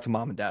to go back to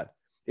mom and dad.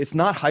 It's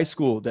not high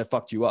school that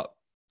fucked you up.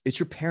 It's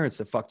your parents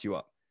that fucked you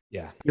up.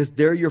 Yeah. Because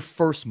they're your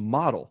first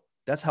model.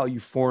 That's how you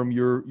form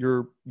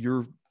your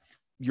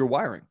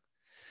wiring.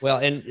 Well,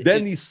 and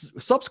then these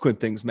subsequent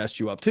things messed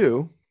you up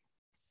too.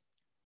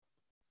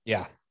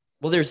 Yeah.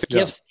 Well, there's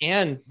gifts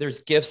and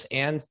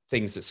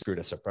things that screwed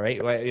us up,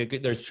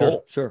 right? There's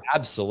sure.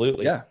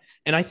 Absolutely. Yeah.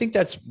 And I think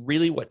that's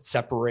really what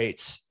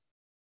separates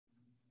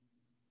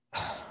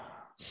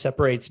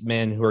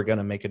men who are going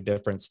to make a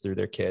difference through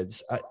their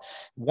kids.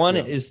 One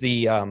is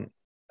the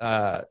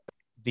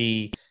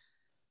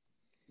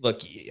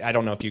look, I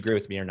don't know if you agree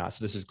with me or not.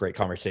 So this is great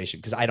conversation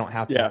because I don't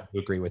have to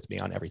agree with me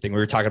on everything. We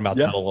were talking about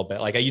that a little bit.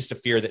 Like, I used to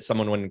fear that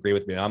someone wouldn't agree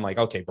with me. I'm like,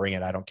 okay, bring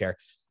it. I don't care.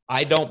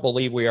 I don't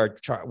believe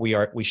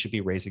we should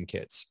be raising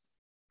kids.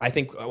 I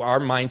think our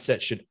mindset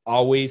should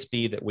always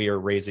be that we are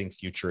raising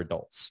future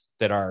adults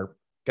that are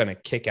going to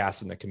kick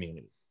ass in the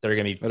community. That are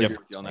going to be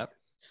different on that.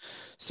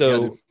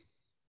 So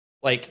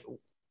like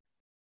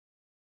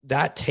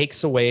that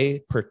takes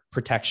away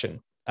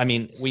protection. I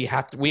mean, we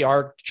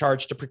are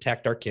charged to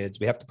protect our kids.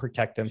 We have to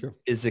protect them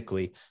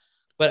physically,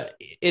 but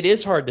it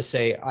is hard to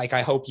say, like,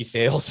 I hope he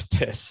fails at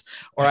this,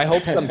 or I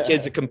hope some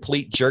kid's a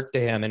complete jerk to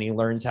him and he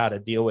learns how to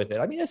deal with it.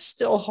 I mean, it's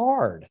still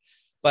hard,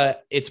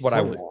 but it's what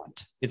I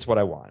want. It's what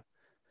I want.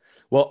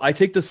 Well, I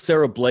take the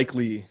Sarah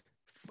Blakely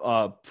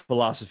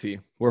philosophy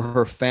where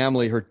her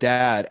family, her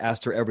dad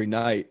asked her every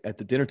night at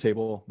the dinner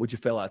table, would you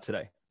fail out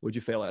today? Would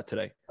you fail out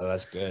today? Oh,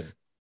 that's good.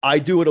 I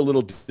do it a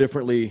little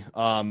differently.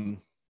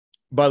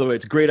 By the way,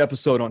 it's a great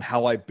episode on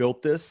how I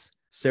built this.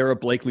 Sarah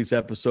Blakely's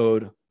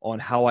episode on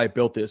how I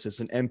built this.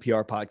 It's an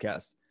NPR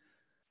podcast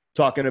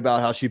talking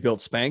about how she built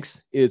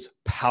Spanx. Is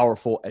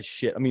powerful as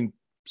shit. I mean,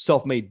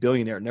 self-made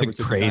billionaire, never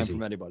took a dime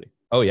from anybody.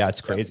 Oh yeah,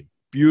 it's crazy.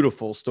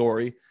 Beautiful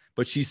story.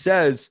 But she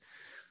says,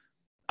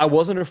 I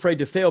wasn't afraid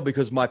to fail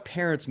because my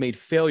parents made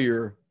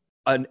failure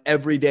an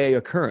everyday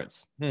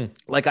occurrence.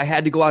 Like, I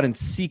had to go out and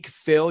seek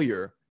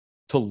failure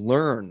to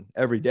learn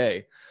every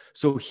day.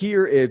 So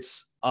here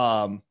it's,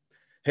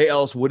 hey,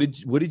 Alice, what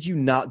did you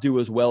not do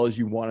as well as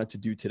you wanted to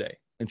do today?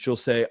 And she'll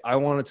say, I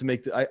wanted to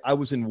make I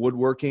was in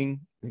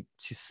woodworking.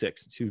 She's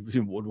 6. She was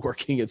in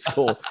woodworking at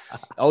school.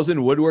 I was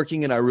in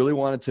woodworking and I really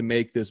wanted to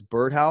make this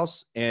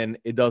birdhouse and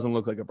it doesn't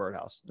look like a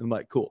birdhouse. I'm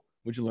like, cool.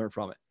 What'd you learn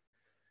from it?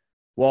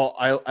 Well,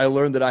 I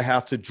learned that I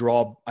have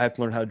to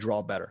learn how to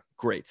draw better.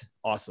 Great.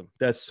 Awesome.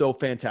 That's so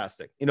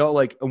fantastic. You know,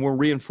 like, and we're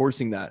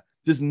reinforcing that.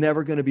 There's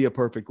never going to be a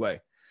perfect way.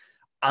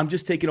 I'm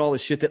just taking all the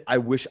shit that I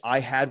wish I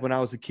had when I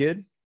was a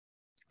kid,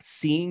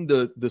 seeing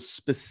the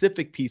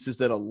specific pieces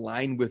that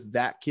align with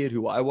that kid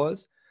who I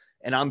was,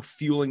 and I'm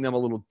fueling them a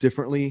little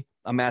differently.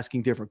 I'm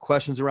asking different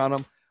questions around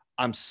them.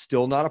 I'm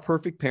still not a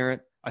perfect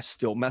parent. I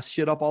still mess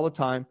shit up all the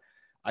time.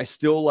 I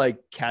still like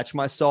catch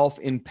myself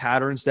in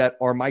patterns that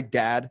are my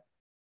dad,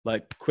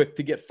 like quick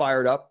to get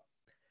fired up.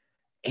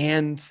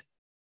 And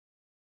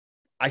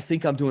I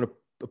think I'm doing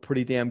a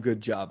pretty damn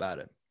good job at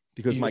it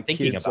because my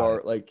kids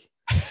are like,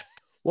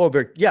 well,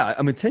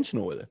 I'm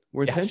intentional with it.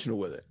 We're intentional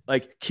with it.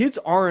 Like, kids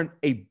aren't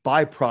a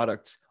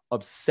byproduct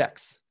of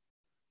sex.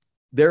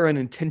 They're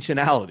an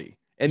intentionality.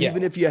 And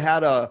even if you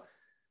had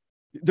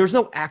there's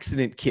no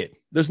accident kid.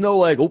 There's no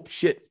like, oh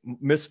shit,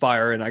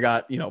 misfire and I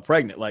got,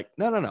 pregnant. Like,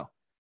 no.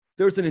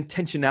 There's an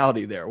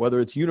intentionality there, whether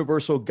it's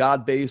universal,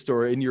 God-based,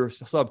 or in your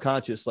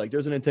subconscious, like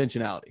there's an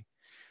intentionality.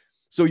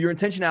 So your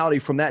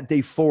intentionality from that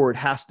day forward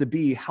has to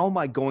be, how am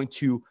I going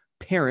to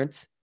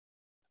parent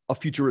a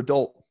future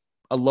adult?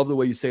 I love the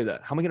way you say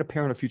that. How am I going to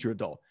parent a future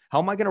adult? How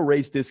am I going to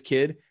raise this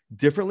kid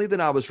differently than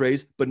I was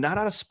raised, but not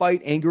out of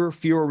spite, anger,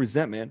 fear, or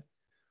resentment,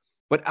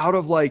 but out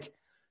of like,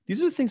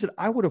 these are the things that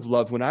I would have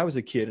loved when I was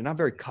a kid. And I'm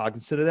very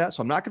cognizant of that.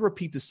 So I'm not going to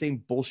repeat the same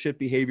bullshit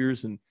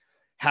behaviors and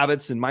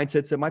habits and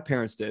mindsets that my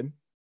parents did.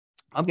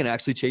 I'm going to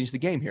actually change the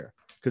game here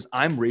because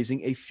I'm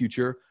raising a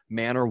future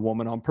man or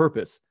woman on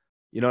purpose.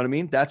 You know what I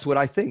mean? That's what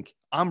I think.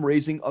 I'm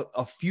raising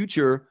a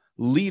future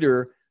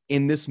leader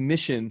in this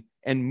mission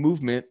and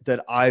movement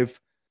that I've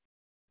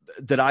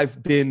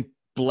been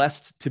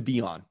blessed to be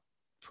on.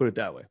 Put it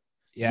that way.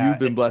 Yeah. You've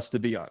been blessed to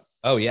be on.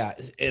 Oh yeah.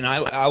 And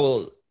I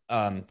will,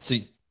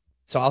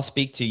 so I'll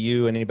speak to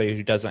you and anybody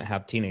who doesn't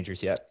have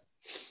teenagers yet.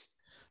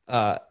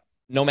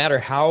 No matter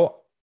how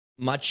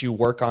much you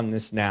work on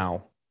this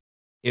now,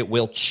 it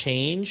will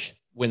change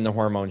when the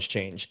hormones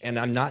change. And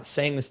I'm not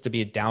saying this to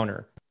be a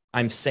downer.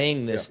 I'm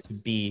saying this to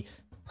be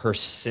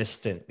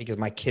persistent because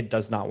my kid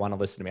does not want to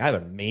listen to me. I have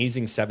an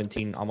amazing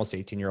 17, almost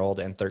 18-year-old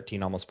and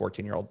 13, almost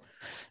 14-year-old.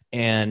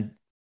 And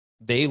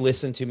they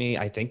listen to me.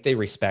 I think they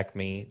respect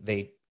me.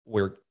 They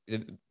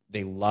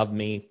love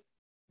me.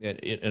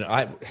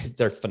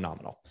 They're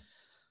phenomenal.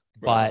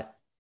 Right. But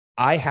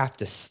I have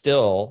to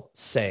still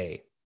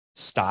say,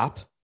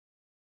 stop.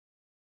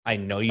 I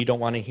know you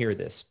don't want to hear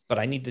this, but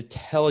I need to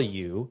tell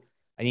you,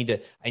 I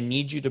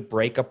need you to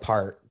break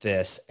apart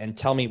this and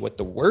tell me what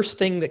the worst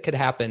thing that could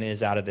happen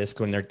is out of this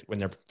when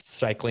they're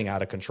cycling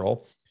out of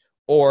control.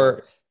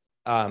 Or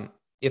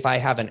if I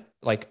haven't,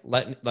 like,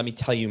 let me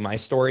tell you my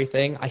story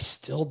thing, I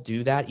still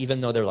do that, even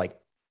though they're like,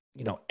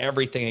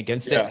 everything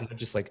against it. And I'm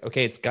just like,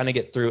 okay, it's going to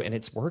get through and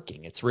it's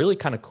working. It's really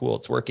kind of cool.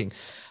 It's working.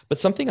 But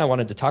something I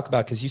wanted to talk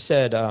about, because you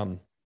said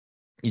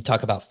you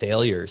talk about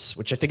failures,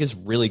 which I think is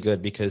really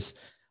good because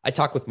I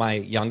talk with my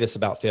youngest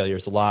about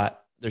failures a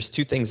lot. There's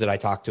 2 things that I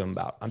talk to him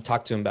about. I'm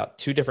talking to him about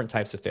 2 different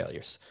types of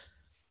failures.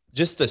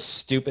 Just the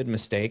stupid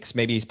mistakes.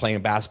 Maybe he's playing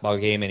a basketball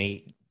game and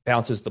he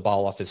bounces the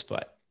ball off his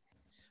foot.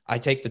 I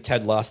take the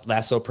Ted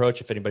Lasso approach.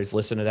 If anybody's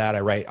listened to that,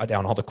 I write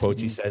down all the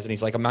quotes he says. And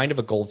he's like a mind of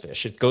a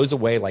goldfish. It goes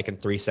away like in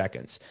 3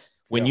 seconds.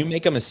 When you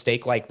make a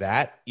mistake like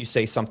that, you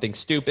say something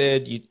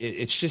stupid.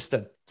 It's just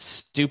a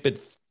stupid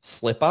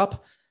slip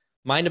up.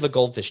 Mind of a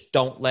goldfish.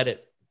 Don't let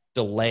it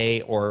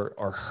delay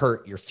or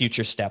hurt your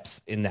future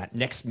steps in that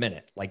next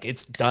minute. Like,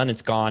 it's done,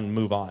 it's gone,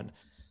 move on.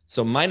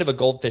 So mind of a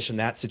goldfish in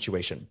that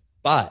situation.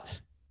 But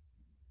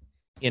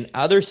in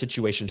other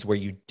situations where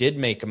you did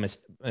make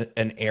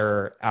an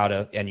error out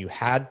of, and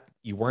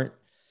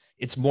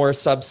it's more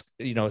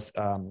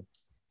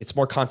it's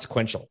more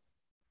consequential.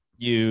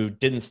 You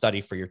didn't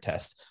study for your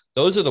test.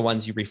 Those are the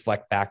ones you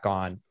reflect back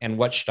on. And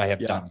what should I have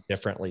done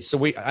differently?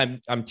 So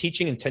I'm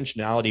teaching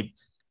intentionality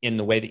in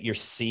the way that you're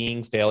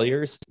seeing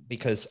failures,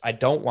 because I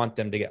don't want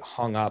them to get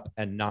hung up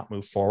and not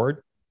move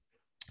forward.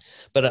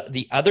 But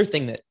the other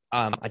thing that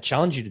I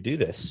challenge you to do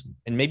this,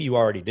 and maybe you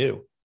already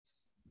do,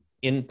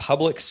 in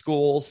public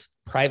schools,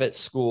 private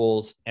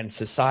schools, and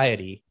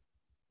society,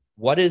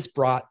 what is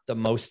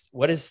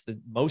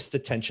the most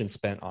attention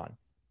spent on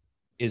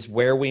is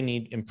where we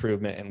need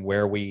improvement and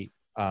where we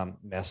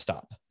messed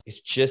up. It's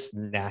just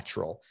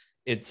natural.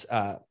 It's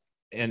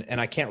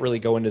and I can't really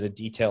go into the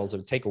details. It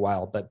would take a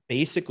while, but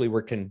basically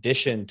we're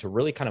conditioned to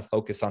really kind of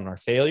focus on our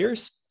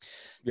failures,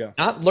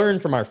 not learn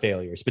from our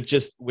failures, but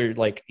just we're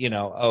like,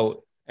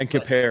 and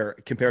compare.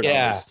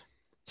 Yeah.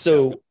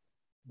 So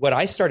what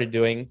I started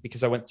doing,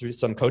 because I went through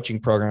some coaching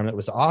program that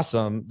was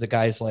awesome. The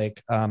guy's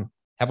like, have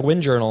a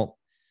win journal.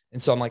 And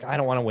so I'm like, I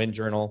don't want a win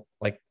journal.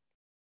 Like,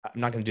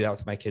 I'm not going to do that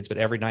with my kids, but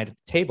every night at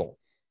the table,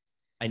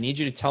 I need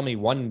you to tell me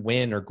one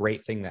win or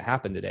great thing that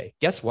happened today.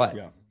 Guess what?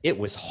 Yeah. It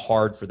was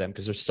hard for them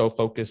because they're so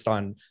focused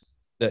on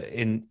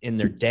in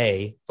their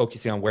day,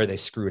 focusing on where they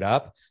screwed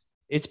up.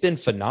 It's been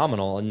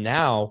phenomenal. And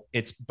now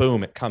it's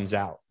boom, it comes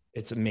out.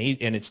 It's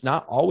amazing. And it's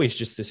not always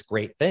just this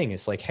great thing.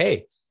 It's like,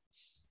 hey,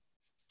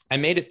 I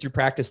made it through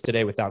practice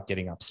today without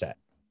getting upset.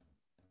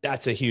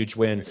 That's a huge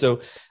win.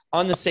 So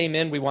on the same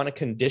end, we want to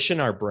condition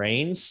our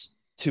brains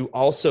to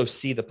also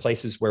see the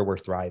places where we're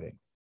thriving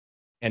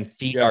and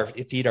feed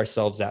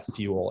ourselves that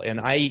fuel. And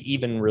I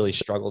even really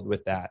struggled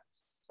with that.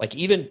 Like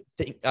even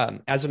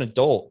as an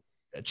adult,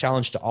 a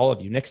challenge to all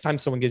of you, next time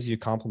someone gives you a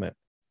compliment,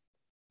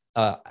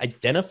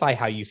 identify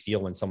how you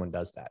feel when someone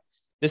does that.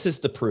 This is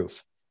the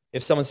proof.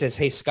 If someone says,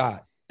 hey,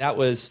 Scott, that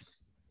was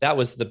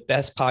the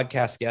best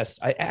podcast guest.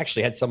 I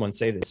actually had someone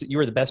say this. You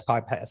were the best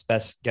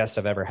guest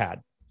I've ever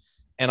had.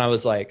 And I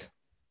was like,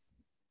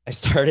 I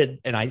started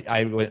and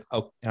I went,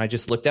 oh, and I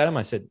just looked at him.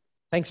 I said,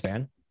 thanks,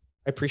 man.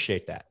 I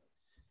appreciate that.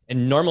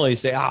 And normally you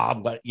say,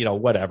 but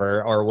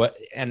whatever, or what.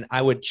 And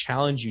I would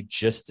challenge you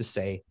just to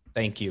say,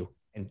 thank you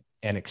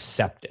and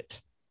accept it.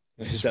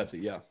 Accept it.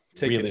 Yeah.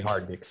 Take really it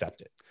hard to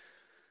accept it.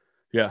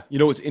 Yeah. You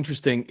know, what's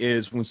interesting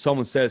is when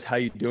someone says, how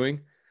you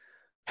doing?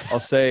 I'll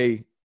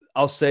say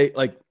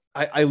like,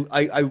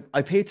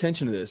 I pay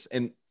attention to this,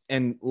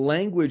 and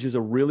language is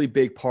a really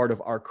big part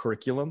of our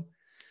curriculum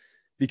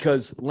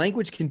because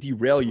language can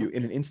derail you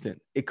in an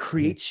instant. It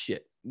creates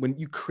shit when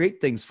you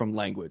create things from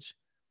language.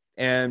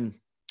 And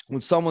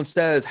when someone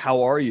says,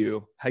 how are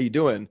you? How you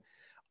doing?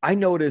 I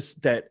notice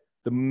that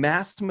the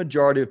mass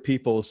majority of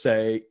people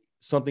say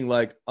something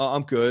like,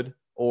 I'm good,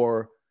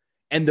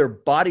 and their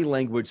body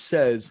language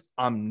says,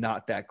 I'm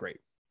not that great,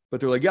 but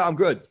they're like, yeah, I'm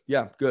good.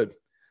 Yeah, good.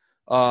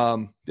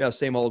 Yeah,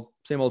 same old.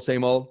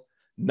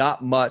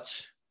 Not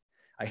much.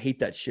 I hate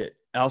that shit.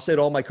 And I'll say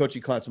to all my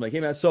coaching clients, I'm like, hey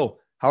man, so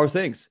how are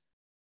things?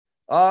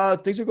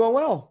 Things are going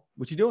well.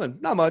 What you doing?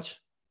 Not much.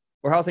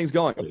 Or how are things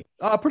going?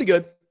 Pretty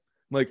good.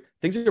 I'm like,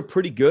 things are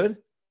pretty good.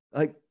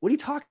 Like, what are you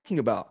talking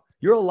about?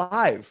 You're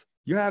alive.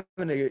 You're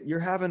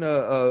having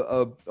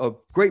a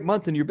great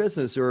month in your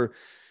business, or,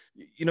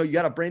 you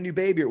got a brand new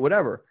baby or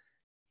whatever.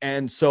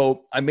 And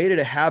so I made it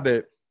a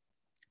habit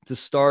to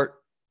start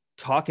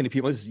talking to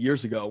people. This is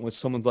years ago when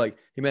someone's like,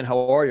 hey man,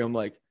 how are you? I'm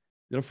like,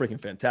 I'm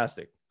freaking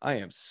fantastic. I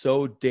am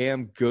so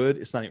damn good.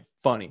 It's not even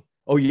funny.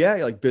 Oh yeah.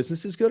 Like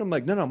business is good. I'm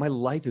like, no, my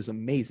life is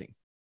amazing.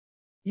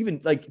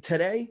 Even like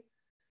today,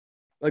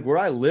 like where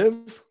I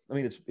live, I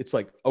mean, it's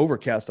like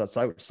overcast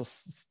outside. It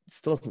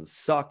still doesn't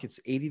suck. It's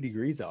 80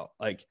 degrees out.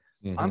 Like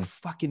I'm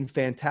fucking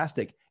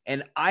fantastic.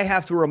 And I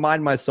have to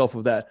remind myself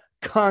of that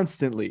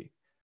constantly.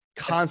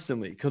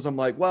 Cause I'm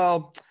like,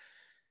 well,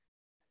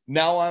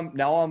 now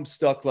I'm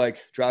stuck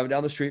like driving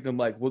down the street and I'm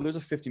like, well, there's a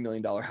 $50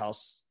 million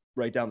house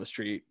right down the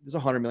street. There's a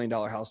 $100 million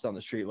house down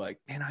the street. Like,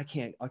 man, I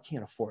can't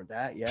afford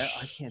that. Yeah.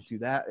 I can't do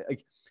that.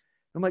 Like,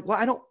 I'm like,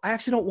 well, I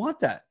actually don't want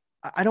that.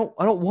 I don't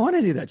want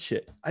any of that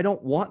shit. I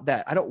don't want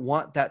that. I don't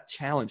want that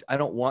challenge. I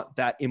don't want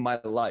that in my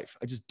life.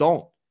 I just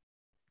don't.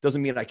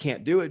 Doesn't mean I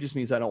can't do it. It just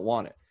means I don't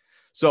want it.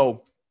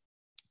 So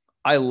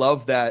I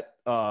love that.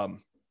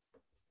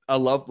 I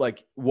love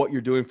like what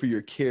you're doing for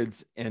your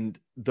kids and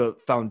the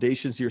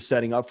foundations you're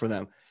setting up for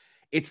them.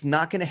 It's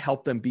not going to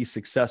help them be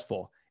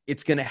successful.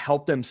 It's going to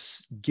help them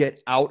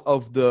get out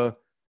of the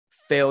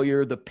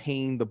failure, the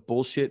pain, the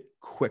bullshit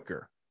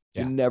quicker.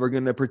 Yeah. You're never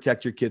going to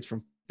protect your kids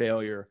from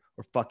failure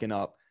or fucking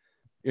up.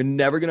 You're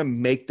never going to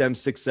make them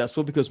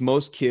successful because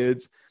most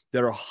kids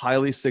that are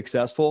highly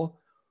successful,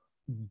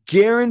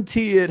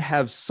 guaranteed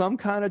have some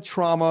kind of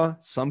trauma,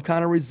 some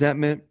kind of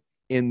resentment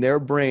in their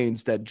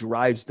brains that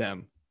drives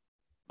them,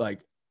 like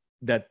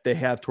that they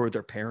have toward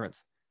their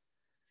parents.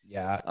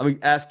 Yeah. I mean,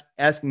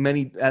 ask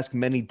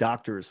many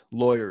doctors,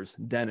 lawyers,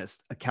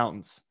 dentists,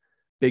 accountants,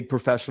 big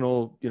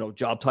professional,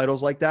 job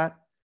titles like that.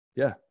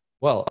 Yeah.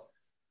 Well,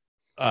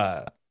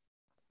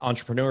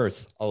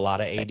 entrepreneurs, a lot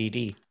of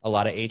ADD, a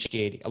lot of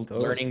HDD,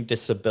 learning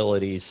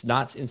disabilities,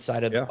 not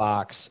inside of the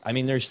box. I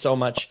mean, there's so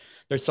much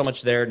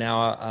there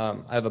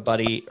now. I have a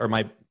buddy, or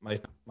my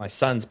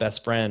son's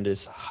best friend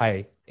is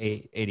high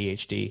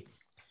ADHD.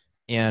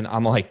 And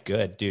I'm like,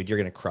 good, dude, you're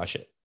going to crush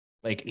it.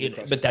 Like,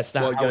 but that's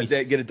not how you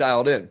get it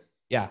dialed in.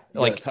 Yeah.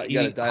 Like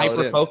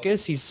hyper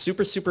focus. He's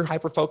super, super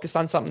hyper focused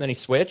on something. Then he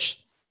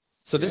switched.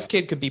 So this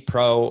kid could be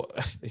pro.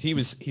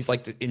 He's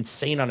like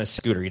insane on his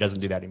scooter. He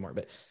doesn't do that anymore,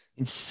 but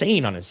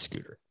insane on his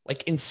scooter,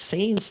 like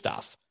insane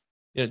stuff,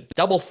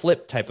 double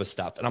flip type of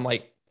stuff. And I'm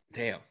like,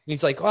 damn.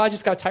 He's like, oh, I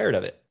just got tired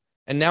of it.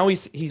 And now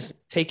he's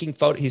taking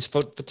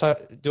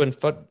doing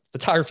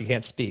photography.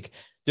 Can't speak,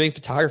 doing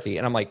photography.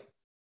 And I'm like,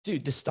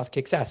 dude, this stuff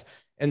kicks ass.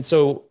 And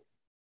so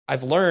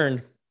I've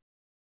learned,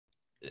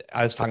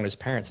 I was talking to his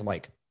parents. I'm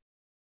like,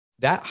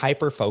 that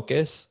hyper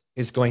focus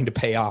is going to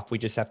pay off. We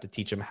just have to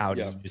teach them how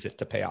to use it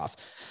to pay off.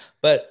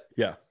 But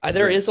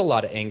there is a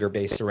lot of anger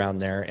based around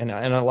there. And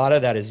a lot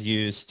of that is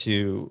used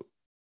to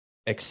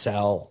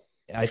excel.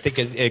 I think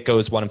it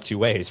goes one of two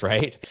ways,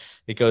 right?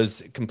 It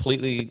goes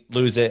completely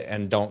lose it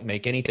and don't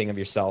make anything of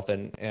yourself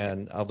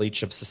and a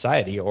leech of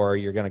society, or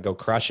you're going to go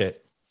crush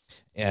it.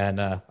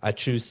 And I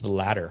choose the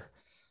latter.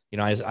 You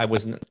know, I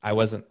wasn't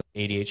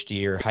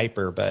ADHD or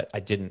hyper, but I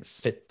didn't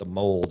fit the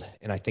mold.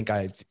 And I think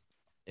I've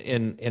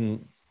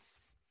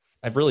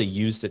really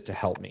used it to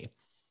help me.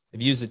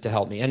 I've used it to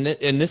help me. And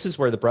this is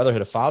where the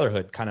brotherhood of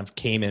fatherhood kind of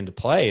came into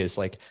play, is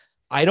like,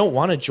 I don't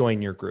want to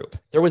join your group.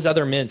 There was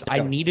other men's. I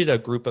needed a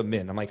group of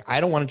men. I'm like,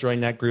 I don't want to join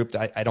that group.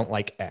 I don't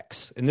like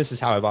X. And this is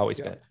how I've always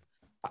been.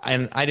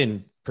 And I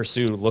didn't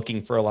pursue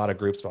looking for a lot of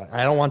groups, but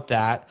I don't want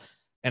that.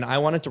 And I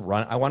want to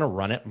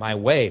run it my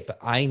way. But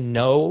I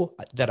know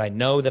that I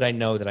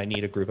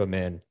need a group of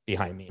men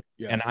behind me.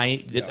 Yeah. And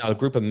a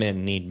group of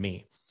men need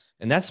me.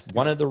 And that's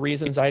one of the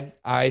reasons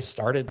I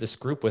started this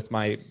group with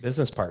my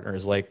business partner.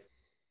 Is like,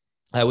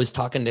 I was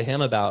talking to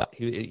him about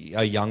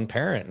a young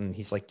parent, and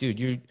he's like, dude,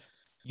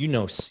 you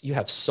know, you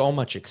have so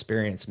much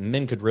experience.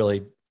 Men could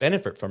really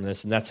benefit from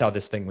this. And that's how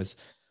this thing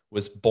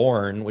was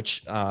born,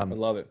 which I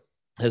love it.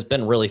 Has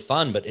been really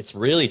fun, but it's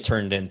really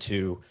turned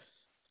into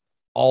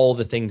all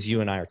the things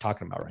you and I are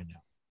talking about right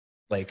now.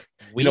 Like,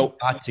 we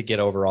got to get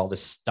over all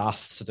this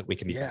stuff so that we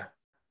can be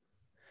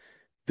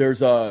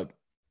better.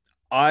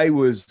 I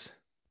was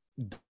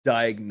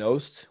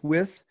diagnosed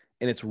with,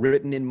 and it's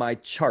written in my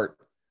chart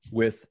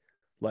with,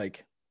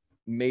 like,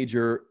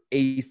 major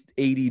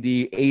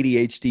ADD,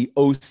 ADHD,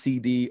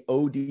 OCD,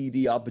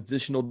 ODD,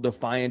 oppositional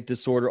defiant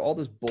disorder, all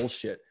this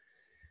bullshit.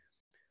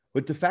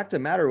 But the fact of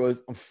the matter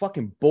was, I'm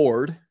fucking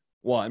bored.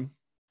 I'm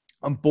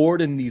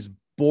bored in these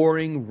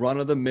boring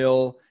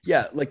run-of-the-mill.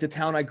 Yeah, like the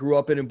town I grew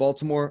up in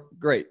Baltimore.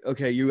 Great.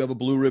 Okay, you have a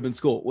blue ribbon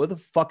school. What the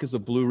fuck is a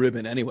blue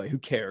ribbon anyway? Who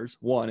cares?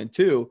 One. And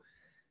two,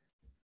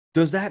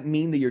 does that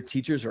mean that your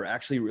teachers are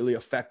actually really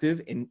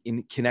effective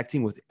in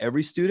connecting with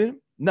every student?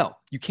 No,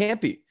 you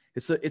can't be.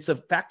 It's a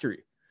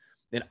factory.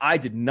 And I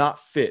did not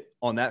fit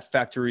on that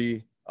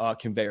factory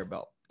conveyor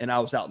belt. And I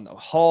was out in the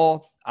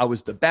hall. I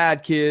was the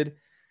bad kid.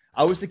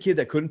 I was the kid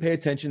that couldn't pay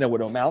attention, that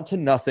would amount to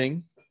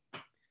nothing.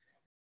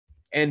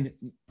 And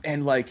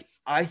like,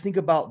 I think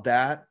about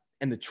that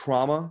and the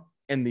trauma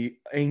and the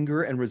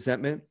anger and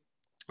resentment.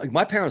 Like,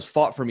 my parents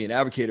fought for me and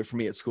advocated for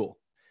me at school.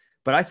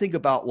 But I think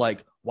about,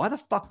 like, why the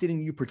fuck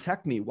didn't you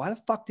protect me? Why the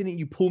fuck didn't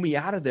you pull me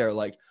out of there?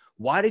 Like,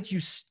 why did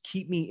you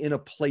keep me in a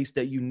place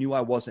that you knew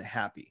I wasn't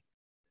happy?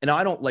 And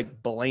I don't,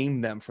 like, blame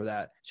them for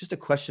that. It's just a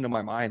question in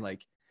my mind.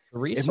 Like,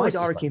 if my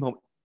daughter came home,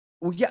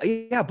 well,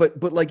 yeah.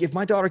 But like, if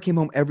my daughter came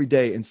home every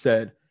day and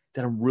said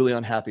that I'm really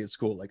unhappy at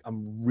school, like,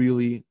 I'm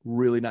really,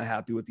 really not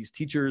happy with these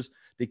teachers,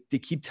 they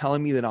keep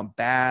telling me that I'm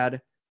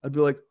bad, I'd be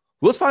like,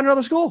 well, let's find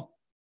another school.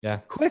 Yeah.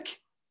 Quick.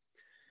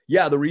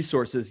 Yeah. The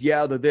resources.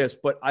 Yeah. The this,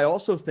 but I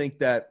also think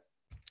that,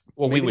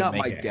 well, maybe not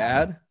my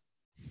dad.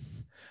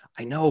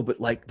 I know, but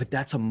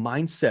that's a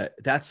mindset.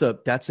 That's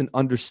an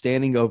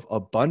understanding of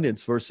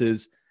abundance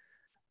versus,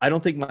 I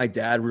don't think my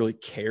dad really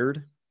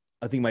cared.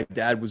 I think my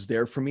dad was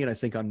there for me. And I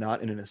think I'm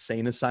not in an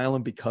insane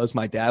asylum because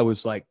my dad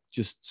was, like,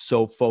 just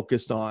so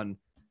focused on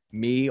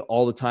me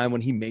all the time.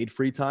 When he made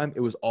free time,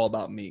 it was all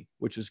about me,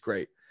 which is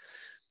great.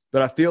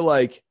 But I feel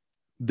like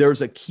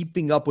there's a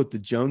keeping up with the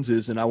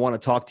Joneses. And I want to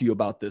talk to you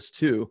about this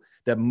too,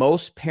 that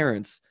most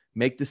parents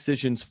make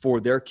decisions for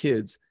their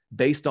kids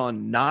based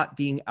on not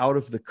being out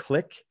of the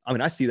clique. I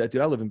mean, I see that,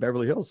 dude. I live in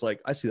Beverly Hills. Like,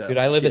 I see that. Dude,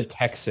 I live in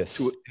Texas,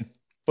 in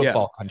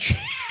football country.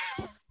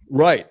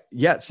 Right.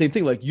 Yeah. Same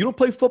thing. Like, you don't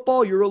play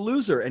football, you're a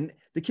loser. And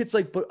the kid's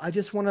like, but I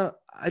just want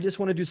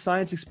to do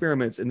science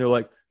experiments. And they're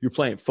like, you're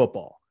playing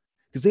football,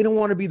 because they don't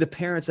want to be the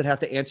parents that have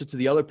to answer to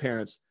the other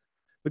parents.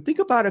 But think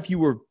about if you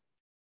were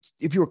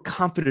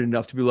confident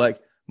enough to be like,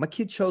 my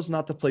kid chose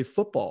not to play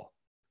football.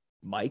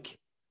 Mike's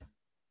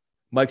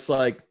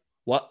like,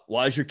 what?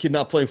 Why is your kid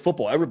not playing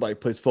football? Everybody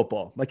plays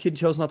football. My kid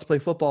chose not to play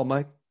football,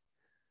 Mike.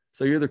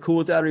 So you're either cool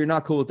with that or you're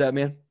not cool with that,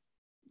 man.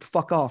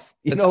 Fuck off.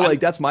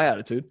 That's my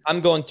attitude.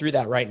 I'm going through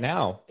that right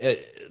now. I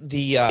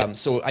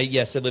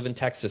live in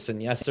Texas,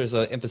 and yes, there's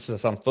an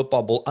emphasis on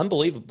football,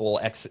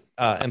 unbelievable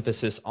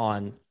emphasis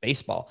on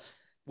baseball.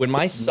 When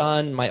my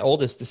son, my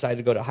oldest, decided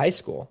to go to high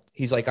school,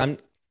 he's like,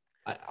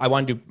 I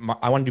want to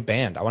do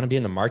band. I want to be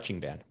in the marching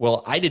band.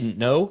 Well, I didn't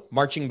know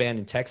marching band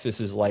in Texas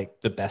is,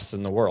 like, the best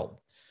in the world.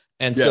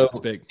 And so,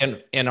 big.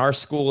 And our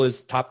school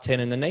is top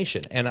 10 in the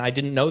nation. And I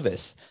didn't know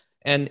this.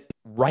 And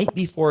right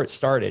before it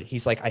started,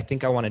 he's like, I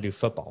think I want to do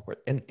football.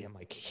 And I'm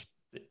like,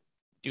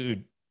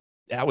 dude,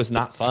 that was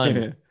not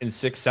fun in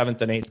 6th,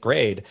 7th, and 8th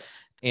grade.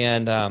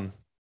 And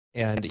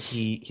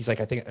he's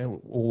like, I think,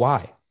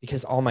 why?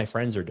 Because all my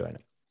friends are doing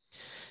it.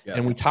 Yeah.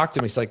 And we talked to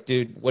him. He's like,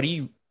 dude, what do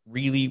you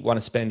really want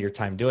to spend your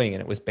time doing? And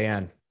it was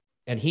band.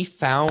 And he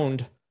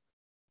found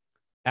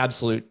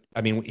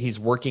he's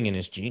working in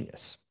his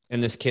genius.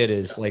 And this kid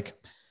is like,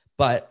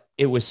 but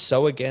it was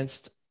so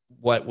against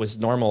what was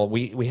normal.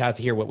 We have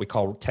here what we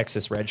call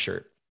Texas red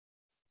shirt.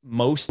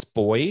 Most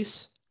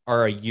boys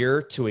are a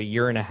year to a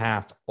year and a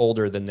half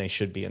older than they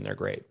should be in their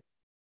grade.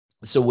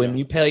 So when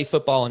you play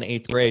football in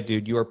 8th grade,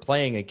 dude, you are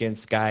playing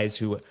against guys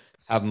who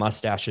have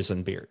mustaches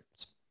and beards.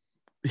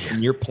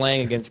 And you're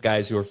playing against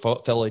guys who are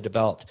fully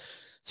developed.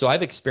 So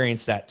I've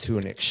experienced that to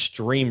an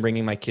extreme,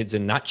 bringing my kids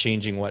in, not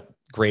changing what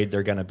grade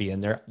they're going to be in.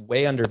 They're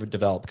way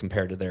underdeveloped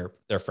compared to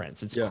their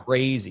friends. It's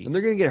crazy. And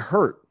they're going to get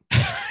hurt.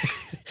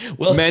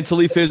 Well,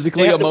 mentally,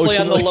 physically, they have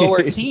emotionally. to play on the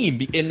lower team.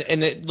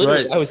 And it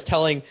literally,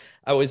 Right.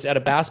 I was at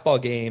a basketball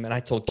game and I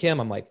told Kim,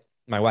 I'm like,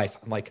 my wife,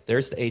 I'm like,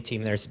 there's the A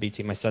team, there's the B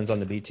team. My son's on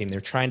the B team. They're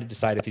trying to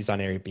decide if he's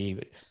on A or B.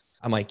 But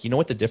I'm like, you know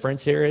what the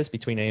difference here is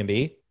between A and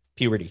B?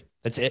 Puberty.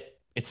 That's it.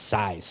 It's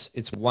size.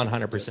 It's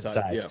 100%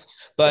 size. Yeah.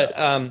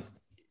 But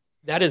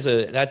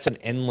that's an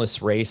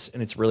endless race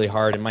and it's really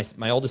hard. And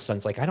my oldest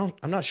son's like, I'm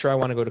not sure I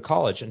want to go to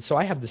college. And so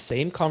I have the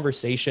same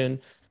conversation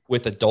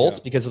with adults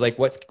because of like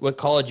what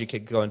college you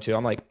could go into.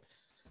 I'm like,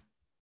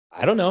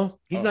 I don't know.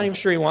 He's not even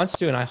sure he wants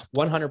to. And I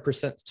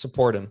 100%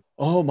 support him.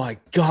 Oh my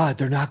God.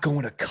 They're not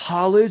going to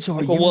college.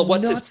 Well,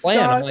 what's his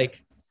plan?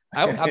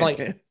 I'm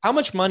like, how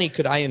much money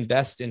could I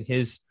invest in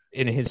his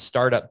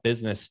startup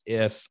business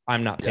if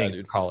I'm not paying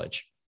for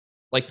college?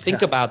 Like,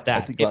 think about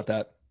that. Think about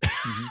that.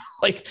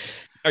 Like,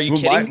 are you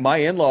kidding? My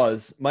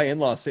in-laws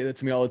say that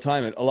to me all the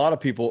time. And a lot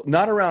of people,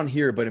 not around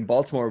here, but in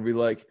Baltimore, will be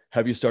like,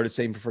 have you started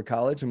saving for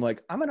college? I'm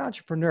like, I'm an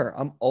entrepreneur.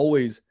 I'm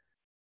always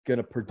going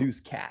to produce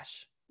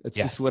cash. That's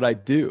just what I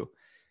do.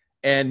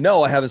 And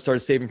no, I haven't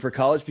started saving for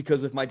college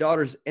because if my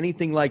daughter's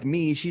anything like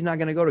me, she's not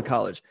going to go to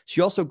college.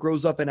 She also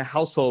grows up in a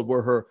household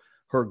where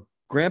her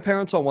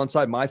grandparents on one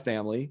side, my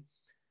family,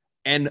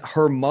 and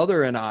her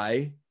mother and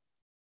I,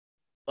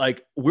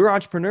 like, we're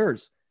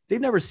entrepreneurs. They've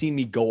never seen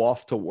me go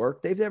off to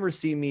work. They've never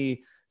seen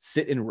me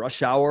sit in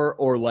rush hour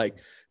or like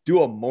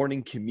do a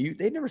morning commute.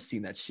 They've never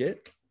seen that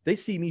shit. They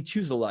see me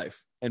choose a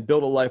life and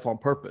build a life on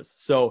purpose.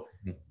 So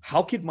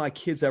how could my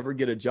kids ever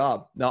get a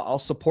job? Now I'll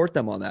support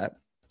them on that.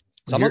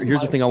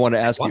 Here's the thing I want to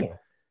ask you.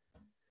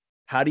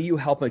 How do you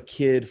help a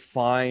kid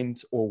find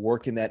or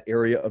work in that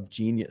area of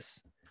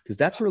genius? Because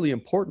that's really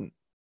important.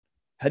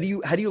 How do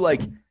you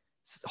like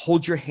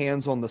hold your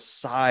hands on the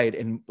side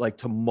and like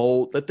to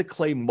mold, let the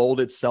clay mold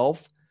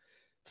itself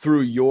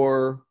through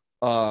your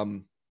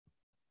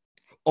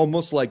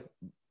almost like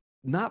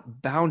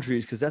not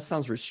boundaries, because that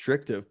sounds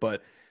restrictive,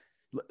 but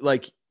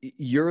like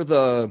you're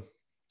the,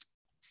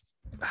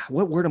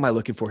 what word am I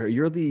looking for here?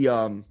 You're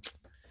the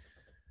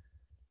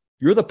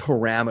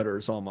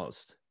parameters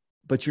almost,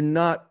 but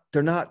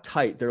they're not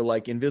tight. They're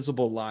like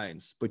invisible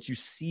lines, but you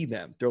see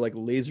them. They're like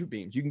laser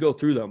beams. You can go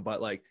through them,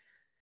 but like,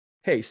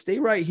 hey, stay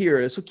right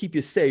here. This will keep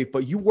you safe,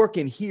 but you work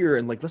in here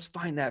and like, let's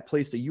find that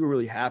place that you were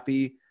really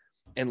happy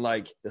and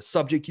like the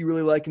subject you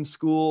really like in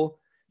school.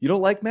 You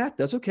don't like math?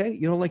 That's okay.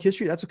 You don't like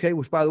history? That's okay.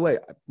 Which, by the way,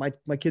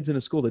 my kid's in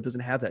a school that doesn't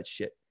have that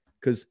shit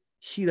because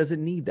she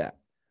doesn't need that.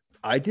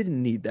 I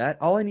didn't need that.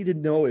 All I need to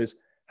know is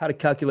how to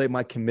calculate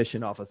my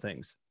commission off of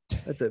things.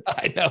 That's it.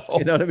 I know.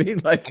 You know what I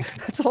mean? Like,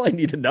 that's all I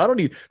need to know. I don't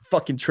need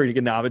fucking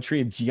trigonometry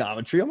and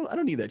geometry. I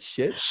don't need that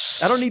shit.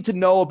 I don't need to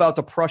know about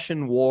the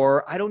Prussian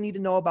War. I don't need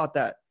to know about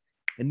that.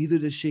 And neither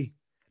does she.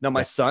 Now,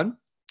 my son,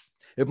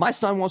 if my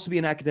son wants to be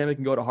an academic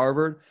and go to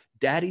Harvard,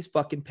 daddy's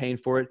fucking paying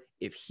for it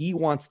if he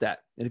wants that.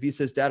 And if he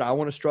says, Dad, I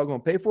want to struggle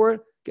and pay for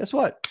it, guess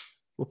what?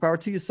 Well, power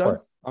to you, son.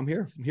 Sure. I'm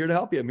here. I'm here to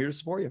help you. I'm here to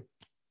support you.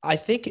 I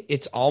think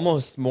it's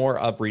almost more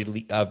of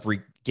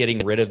getting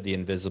rid of the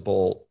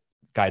invisible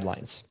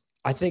guidelines.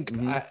 I think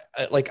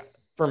like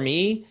for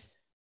me,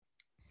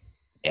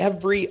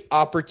 every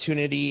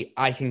opportunity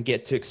I can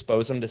get to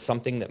expose them to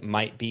something that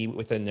might be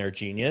within their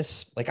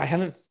genius. Like I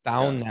haven't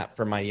found that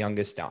for my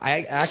youngest now.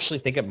 I actually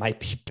think it might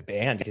be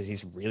band because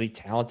he's really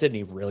talented and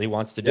he really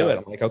wants to do it.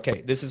 I'm like,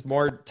 okay, this is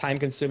more time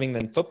consuming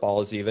than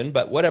football is even,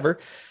 but whatever.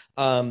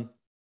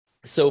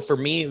 So for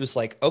me, it was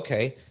like,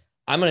 okay,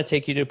 I'm going to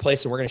take you to a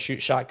place and we're going to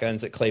shoot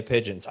shotguns at clay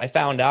pigeons. I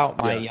found out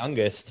my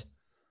youngest,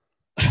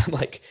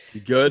 like,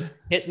 you good?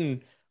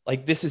 Hitting,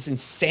 like, this is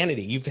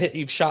insanity.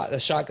 You've shot a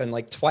shotgun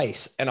like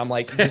twice. And I'm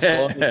like, just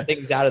blowing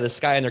things out of the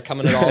sky and they're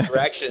coming in all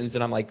directions.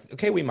 And I'm like,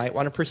 okay, we might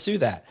want to pursue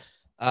that.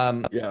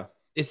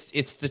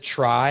 It's the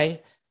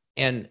try.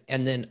 And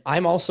then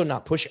I'm also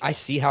not pushing. I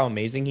see how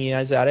amazing he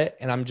is at it.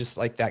 And I'm just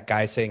like that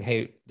guy saying,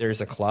 hey, there's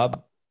a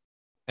club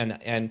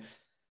and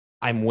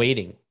I'm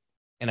waiting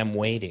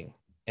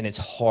and it's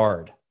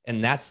hard.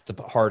 And that's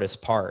the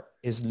hardest part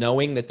is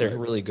knowing that they're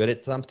really good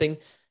at something,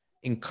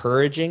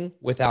 encouraging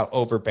without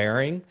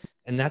overbearing.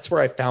 And that's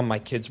where I found my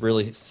kids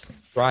really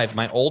thrive.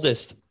 My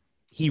oldest,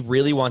 he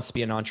really wants to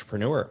be an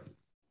entrepreneur,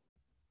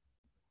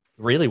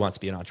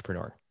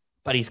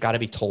 but he's got to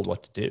be told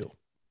what to do.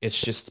 It's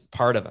just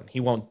part of him. He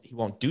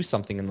won't do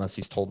something unless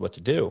he's told what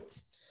to do.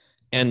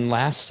 And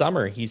last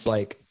summer, he's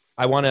like,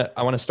 I want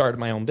to start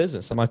my own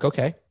business. I'm like,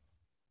 okay.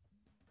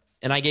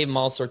 And I gave him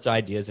all sorts of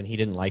ideas and he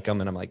didn't like them.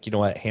 And I'm like, you know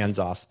what? Hands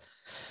off.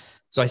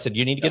 So I said,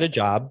 you need to get a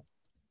job.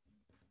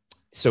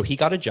 So he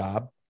got a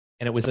job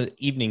and it was an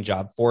evening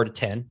job, 4 to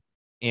 10.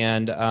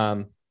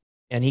 And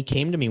he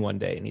came to me one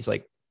day and he's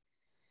like,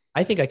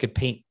 I think I could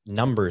paint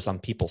numbers on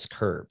people's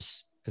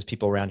curbs because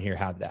people around here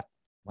have that.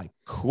 I'm like,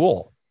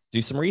 cool.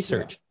 Do some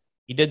research.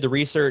 He did the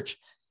research.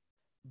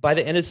 By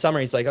the end of summer,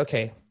 he's like,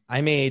 okay,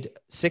 I made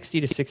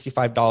 $60 to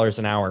 $65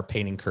 an hour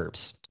painting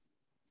curbs.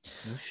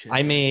 Oh, shit.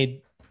 I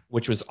made,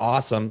 which was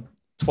awesome,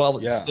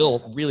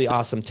 still really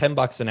awesome,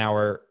 $10 an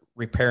hour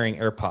repairing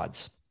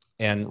AirPods.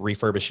 and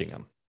refurbishing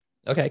them.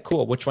 Okay,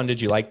 cool. Which one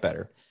did you like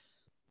better?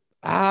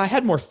 I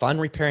had more fun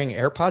repairing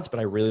AirPods, but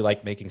I really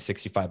like making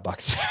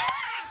 $65.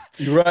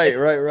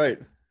 Right.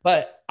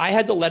 But I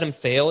had to let him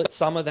fail at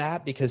some of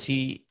that because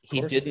he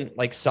didn't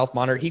like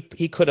self-monitor.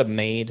 He could have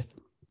made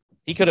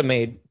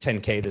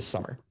 10K this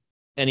summer,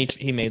 and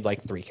he made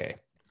like 3K,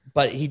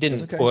 but he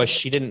didn't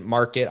push. He didn't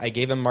market. I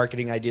gave him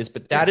marketing ideas,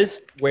 but that is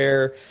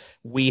where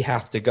we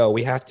have to go.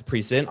 We have to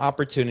present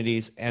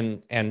opportunities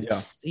and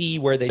see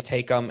where they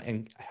take them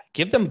and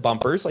give them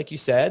bumpers, like you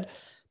said,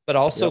 but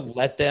also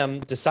let them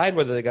decide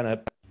whether they're going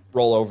to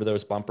roll over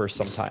those bumpers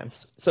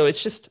sometimes. So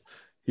it's just,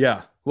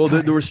 well,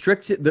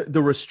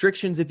 the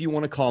restrictions, if you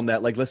want to call them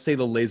that, like, let's say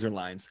the laser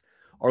lines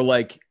are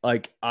like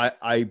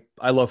I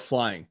love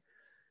flying,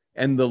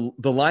 and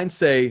the lines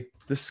say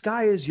the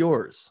sky is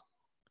yours.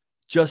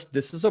 Just,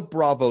 this is a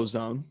Bravo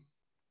zone,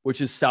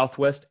 which is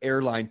Southwest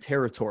airline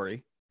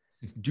territory.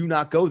 Do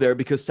not go there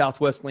because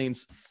Southwest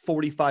lanes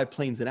 45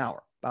 planes an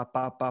hour. Bop,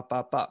 bop, bop,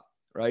 bop, bop,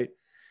 right?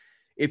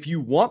 If you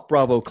want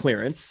Bravo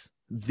clearance,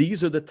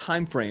 these are the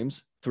time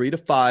frames, 3 to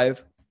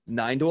 5,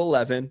 9 to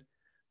 11,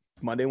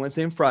 Monday,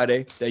 Wednesday, and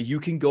Friday, that you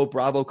can go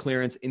Bravo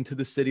clearance into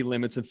the city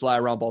limits and fly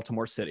around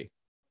Baltimore City.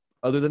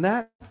 Other than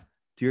that,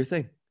 do your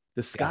thing.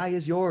 The sky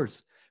is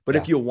yours. But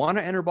if you want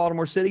to enter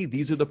Baltimore City,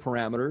 these are the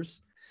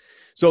parameters.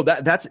 So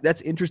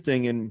that's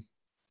interesting. And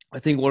I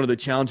think one of the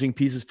challenging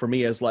pieces for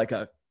me as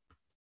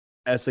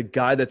a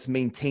guy that's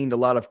maintained a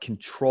lot of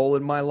control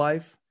in my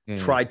life,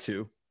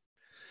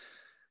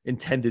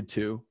 intended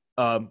to,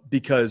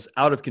 because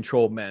out of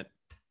control meant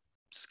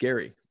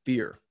scary,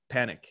 fear,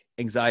 panic,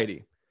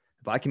 anxiety.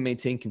 If I can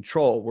maintain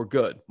control, we're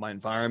good. My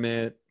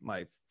environment,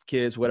 my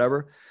kids,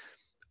 whatever.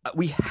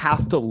 We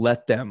have to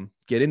let them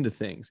get into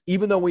things,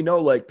 even though we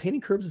know like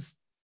painting curbs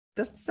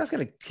that's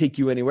going to take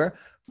you anywhere.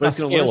 But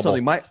it's going to learn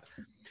something.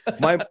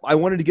 I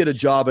wanted to get a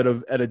job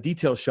at a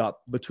detail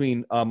shop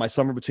between my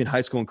summer between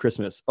high school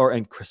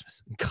and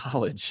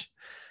college.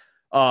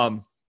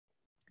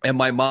 And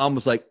my mom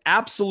was like,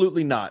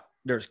 absolutely not.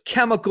 There's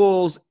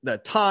chemicals,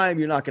 that time,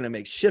 you're not going to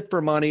make shit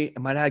for money.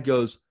 And my dad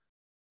goes,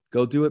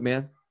 go do it,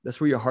 man. That's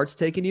where your heart's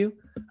taking you.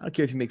 I don't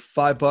care if you make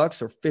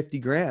 $5 or 50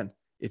 grand.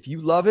 If you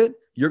love it,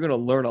 you're going to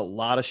learn a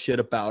lot of shit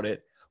about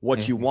it,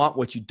 what you want,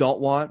 what you don't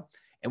want.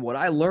 And what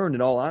I learned,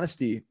 in all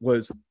honesty,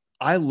 was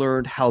I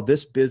learned how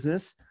this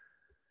business,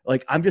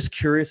 like, I'm just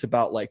curious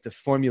about like the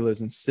formulas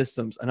and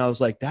systems. And I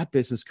was like, that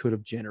business could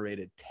have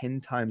generated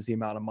 10 times the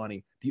amount of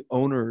money. The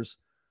owners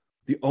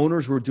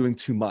were doing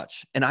too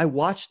much. And I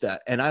watched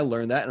that and I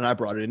learned that and I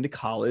brought it into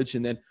college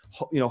and then,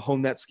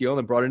 honed that skill and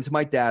then brought it into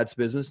my dad's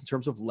business in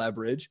terms of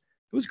leverage.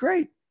 It was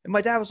great. And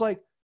my dad was like,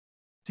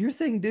 do your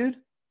thing, dude.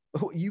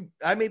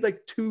 I made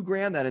like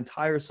 $2,000 that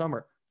entire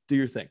summer. Do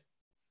your thing.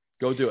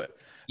 Go do it.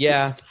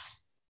 Yeah.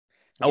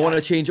 I want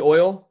to change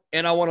oil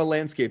and I want to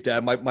landscape,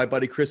 Dad. My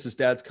buddy Chris's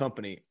dad's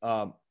company.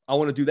 I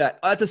want to do that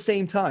at the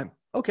same time.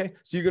 Okay.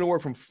 So you're going to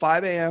work from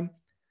 5 a.m.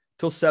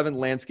 till 7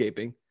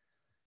 landscaping,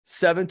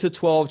 7 to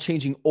 12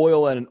 changing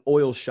oil at an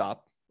oil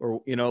shop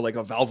or, like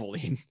a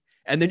Valvoline.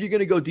 And then you're going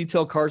to go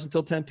detail cars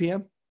until 10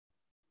 p.m.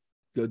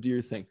 Go do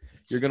your thing.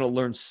 You're going to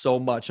learn so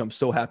much. I'm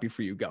so happy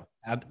for you. Go.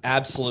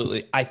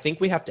 Absolutely. I think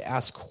we have to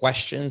ask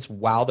questions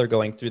while they're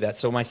going through that.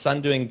 So my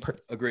son doing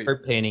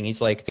curb painting,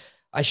 he's like,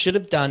 I should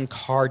have done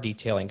car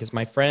detailing because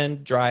my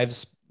friend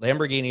drives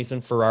Lamborghinis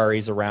and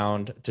Ferraris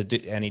around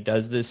and he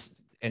does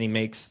this and he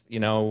makes,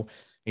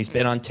 he's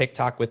been on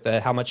TikTok with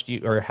the,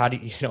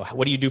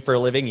 what do you do for a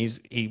living?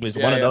 He was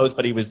one of those,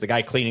 but he was the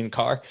guy cleaning the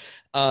car.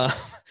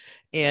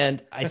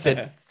 And I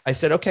said,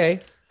 okay,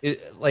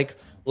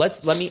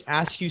 let me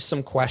ask you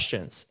some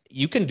questions.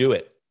 You can do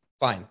it.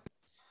 Fine.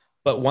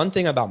 But one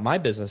thing about my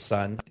business,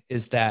 son,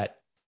 is that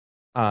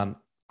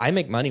I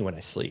make money when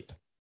I sleep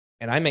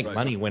and I make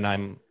money when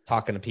I'm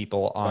talking to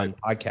people on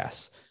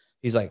podcasts.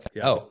 He's like,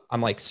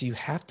 I'm like, so you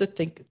have to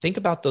think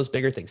about those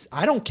bigger things.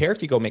 I don't care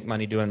if you go make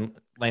money doing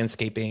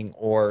landscaping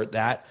or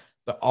that,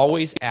 but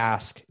always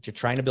ask, if you're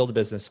trying to build a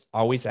business,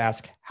 always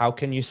ask, how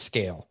can you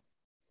scale?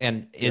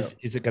 And is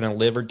it going to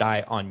live or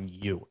die on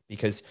you?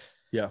 Because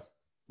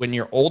when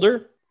you're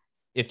older,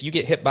 if you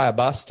get hit by a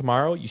bus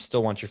tomorrow, you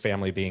still want your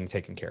family being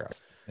taken care of.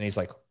 And he's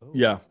like, oh.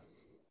 Yeah.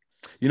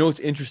 It's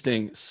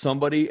interesting.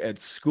 Somebody at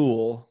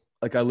school,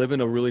 like I live in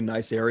a really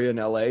nice area in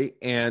LA,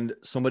 and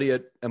somebody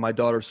at my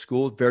daughter's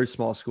school, very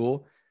small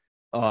school.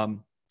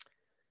 Parents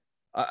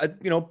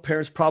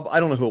probably, I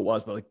don't know who it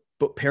was,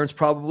 but parents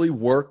probably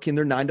work in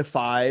their 9 to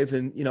 5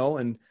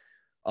 and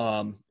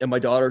my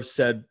daughter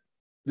said,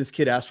 this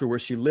kid asked her where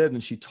she lived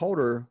and she told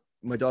her,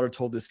 my daughter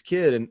told this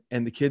kid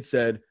and the kid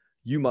said,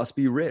 you must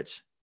be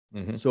rich.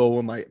 Mm-hmm. So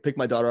when I picked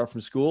my daughter up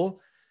from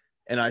school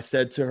and I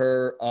said to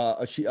her,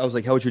 I was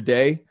like, how was your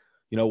day?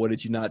 What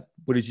did you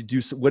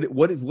do?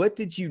 What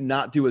did you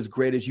not do as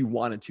great as you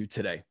wanted to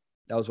today?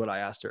 That was what I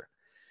asked her.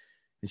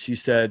 And she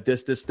said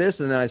this.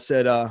 And then I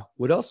said,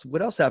 what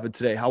else happened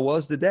today? How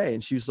was the day?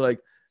 And she was like,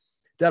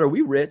 Dad, are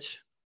we rich?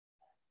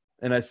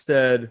 And I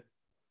said,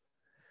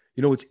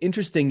 What's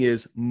interesting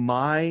is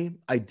my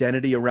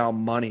identity around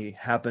money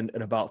happened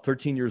at about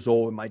 13 years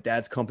old when my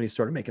dad's company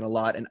started making a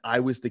lot. And I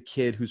was the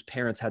kid whose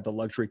parents had the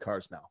luxury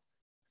cars now.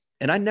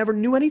 And I never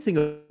knew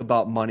anything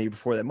about money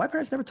before that. My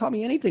parents never taught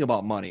me anything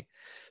about money.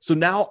 So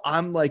now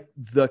I'm like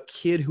the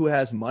kid who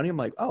has money. I'm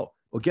like, oh,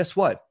 well, guess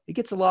what? It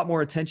gets a lot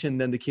more attention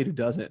than the kid who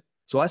doesn't.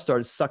 So I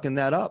started sucking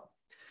that up.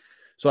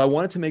 So I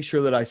wanted to make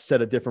sure that I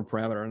set a different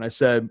parameter. And I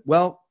said,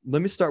 well,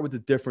 let me start with the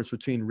difference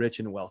between rich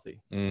and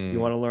wealthy. You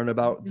want to learn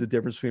about the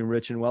difference between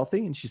rich and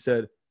wealthy? And she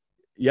said,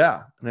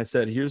 yeah. And I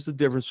said, here's the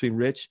difference between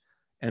rich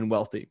and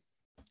wealthy.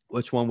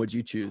 Which one would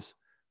you choose?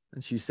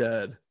 And she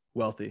said,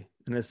 wealthy.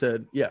 And I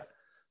said, yeah.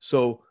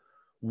 So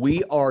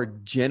we are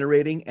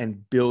generating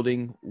and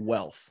building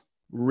wealth.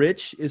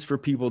 Rich is for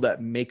people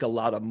that make a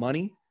lot of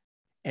money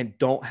and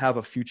don't have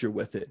a future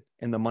with it.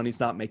 And the money's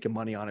not making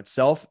money on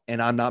itself.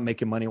 And I'm not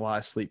making money while I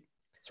sleep.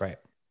 That's right.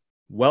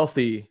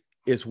 Wealthy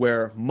is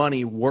where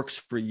money works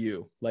for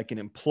you like an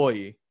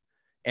employee.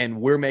 And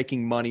we're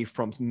making money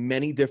from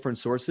many different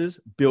sources,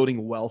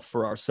 building wealth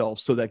for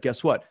ourselves so that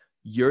guess what?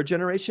 Your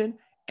generation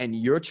and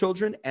your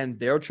children and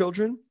their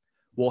children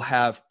will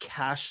have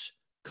cash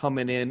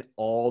coming in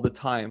all the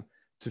time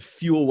to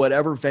fuel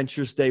whatever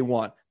ventures they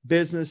want.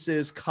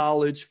 Businesses,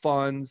 college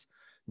funds,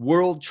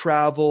 world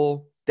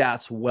travel.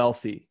 That's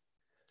wealthy.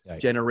 Right.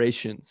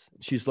 Generations.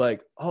 She's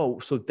like, oh,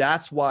 so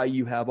that's why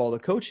you have all the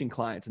coaching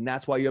clients and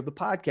that's why you have the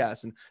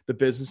podcast and the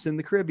business in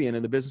the Caribbean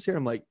and the business here.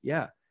 I'm like,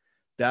 yeah,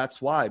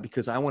 that's why,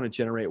 because I want to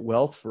generate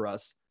wealth for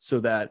us so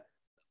that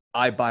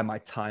I buy my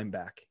time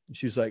back. And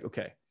she's like,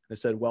 okay. I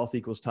said, wealth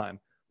equals time.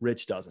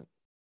 Rich doesn't,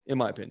 in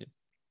my opinion.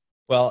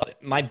 Well,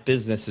 my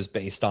business is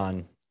based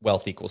on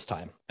wealth equals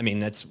time. I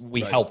mean,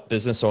 we help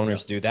business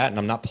owners do that. And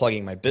I'm not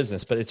plugging my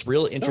business, but it's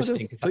really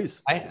interesting. No,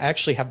 please. I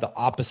actually have the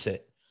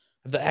opposite.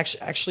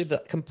 Actually the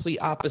complete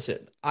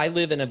opposite. I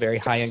live in a very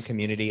high-end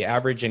community.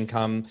 Average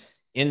income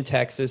in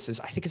Texas is,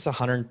 I think it's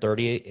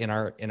 130 in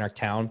our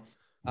town.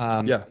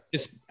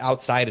 Just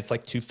outside it's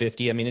like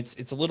 250. I mean,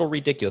 it's a little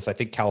ridiculous. I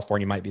think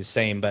California might be the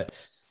same, but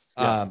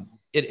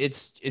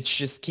it's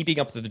just keeping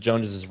up with the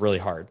Joneses is really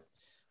hard.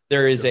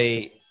 There is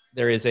a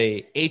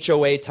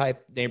HOA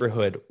type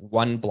neighborhood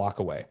 1 block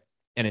away,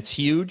 and it's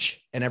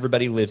huge, and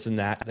everybody lives in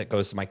that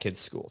goes to my kids'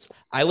 schools.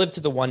 I live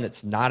to the one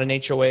that's not an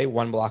HOA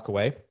 1 block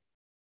away.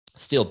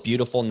 Still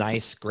beautiful,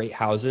 nice, great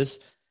houses.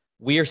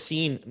 We are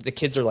seeing the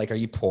kids are like, are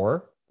you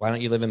poor? Why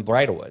don't you live in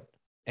Bridlewood?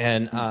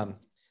 And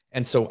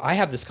so I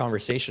have these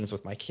conversations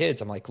with my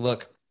kids. I'm like,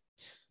 look,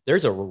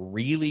 there's a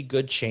really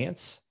good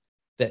chance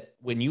that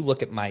when you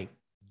look at my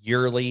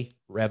yearly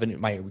revenue,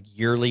 my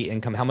yearly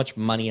income, how much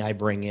money I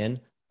bring in,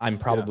 I'm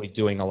probably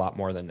doing a lot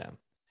more than them.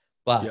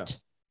 But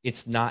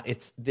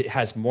it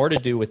has more to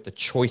do with the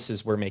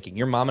choices we're making.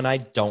 Your mom and I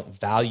don't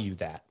value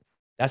that.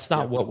 That's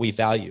not what we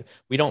value.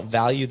 We don't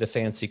value the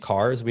fancy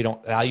cars. We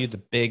don't value the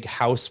big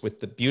house with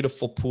the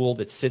beautiful pool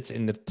that sits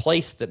in the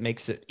place that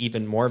makes it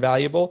even more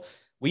valuable.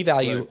 We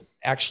value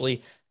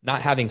actually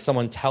not having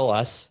someone tell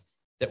us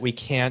that we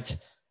can't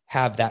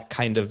have that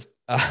kind of,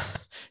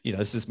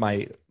 this is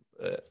my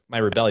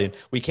rebellion.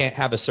 We can't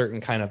have a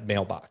certain kind of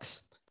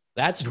mailbox.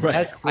 That's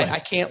right. I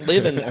can't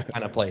live in that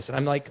kind of place. And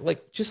I'm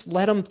like, just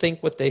let them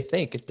think what they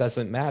think. It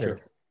doesn't matter.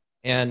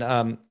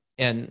 Sure.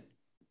 And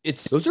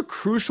those are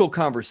crucial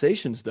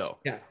conversations though.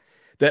 Yeah.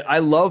 That I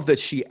love that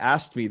she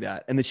asked me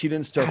that and that she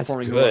didn't start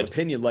forming her own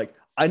opinion. Like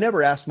I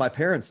never asked my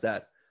parents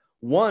that.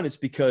 One, it's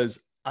because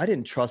I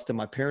didn't trust that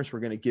my parents were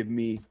going to give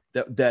me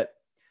that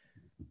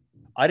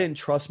I didn't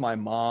trust my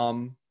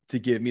mom to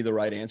give me the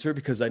right answer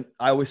because I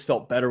always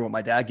felt better when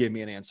my dad gave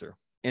me an answer.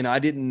 And I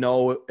didn't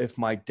know if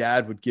my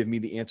dad would give me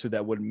the answer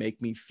that would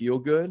make me feel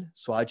good.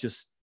 So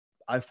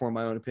I formed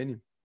my own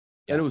opinion.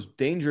 And it was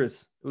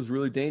dangerous. It was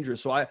really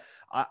dangerous. So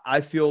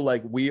I feel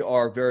like we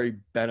are very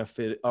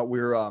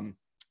we're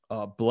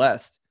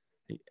blessed.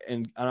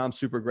 And I'm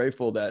super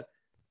grateful that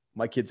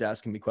my kid's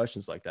asking me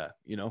questions like that,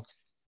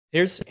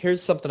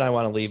 Here's something I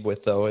want to leave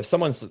with though. If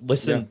someone's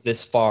listened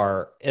this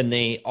far and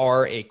they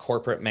are a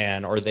corporate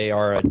man or they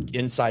are an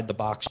inside the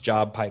box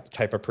job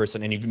type of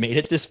person and you've made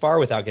it this far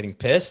without getting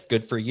pissed,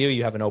 good for you.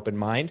 You have an open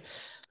mind.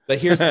 But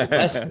here's the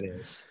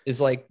lesson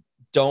is like,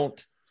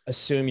 don't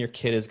assume your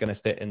kid is going to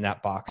fit in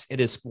that box. It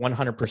is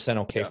 100%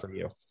 okay for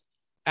you.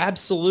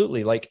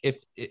 Absolutely. Like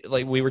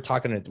like we were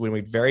talking when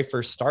we very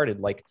first started,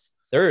 like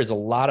there is a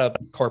lot of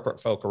corporate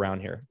folk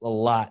around here, a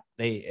lot.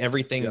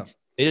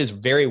 It is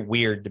very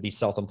weird to be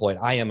self-employed.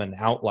 I am an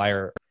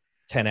outlier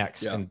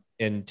 10X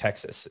in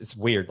Texas. It's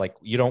weird. Like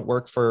you don't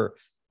work for,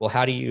 well,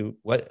 how do you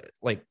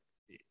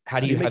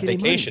have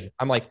vacation?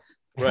 I'm like,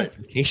 I have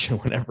vacation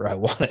whenever I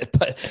want it.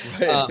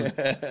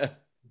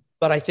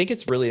 But I think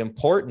it's really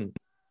important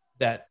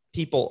that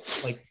people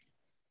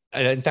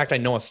in fact, I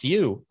know a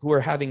few who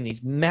are having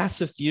these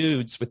massive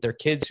feuds with their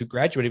kids who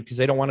graduated because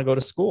they don't want to go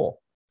to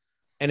school.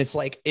 And it's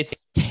like, it's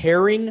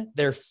tearing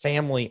their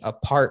family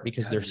apart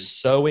because they're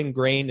so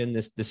ingrained in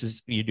this. This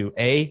is, you do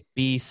A,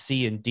 B,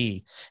 C, and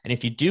D. And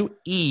if you do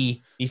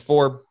E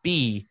before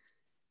B,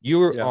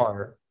 you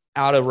are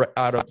out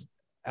of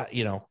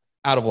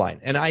out of line.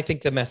 And I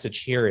think the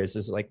message here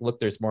is like, look,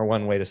 there's more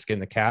one way to skin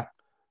the cat.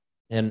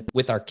 And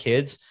with our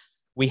kids,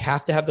 we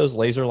have to have those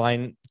laser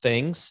line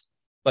things,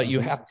 but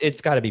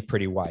it's got to be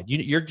pretty wide.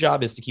 Your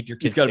job is to keep your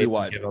kids got to be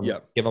wide.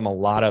 Give them a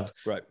lot of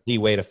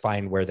leeway to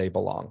find where they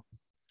belong.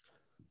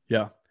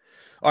 Yeah.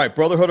 All right.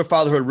 Brotherhood of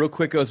Fatherhood, real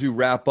quick as we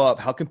wrap up,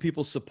 how can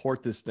people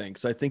support this thing?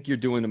 Because I think you're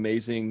doing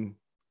amazing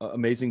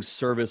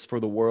service for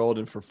the world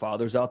and for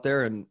fathers out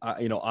there. And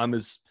I'm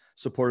as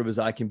supportive as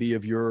I can be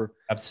of your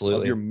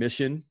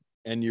mission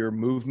and your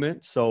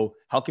movement. So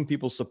how can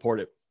people support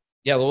it?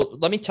 Yeah. Well,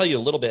 let me tell you a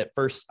little bit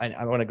first.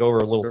 I want to go over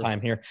a little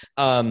time here.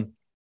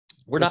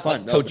 We're not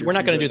going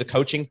to do the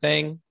coaching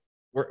thing.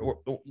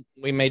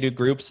 We may do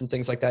groups and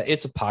things like that.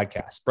 It's a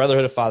podcast,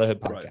 Brotherhood of Fatherhood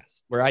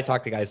podcast, where I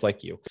talk to guys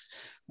like you.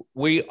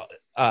 We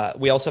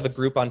also have a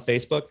group on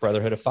Facebook,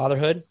 Brotherhood of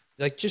Fatherhood.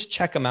 Like, just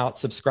check them out,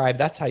 subscribe.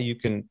 That's how you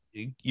can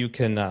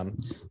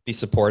be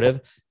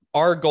supportive.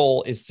 Our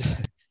goal is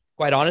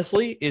quite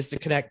honestly, is to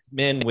connect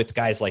men with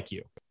guys like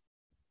you.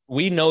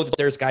 We know that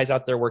there's guys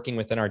out there working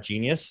within our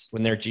genius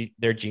when they're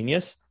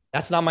genius.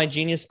 That's not my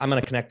genius. I'm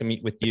going to connect them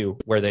with you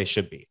where they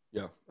should be.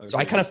 Yeah. So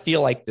I kind of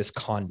feel like this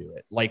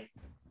conduit, like,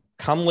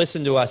 come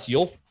listen to us.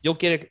 You'll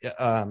get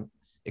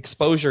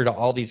exposure to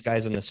all these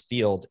guys in this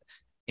field.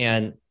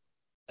 And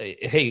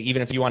hey,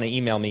 even if you want to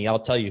email me, I'll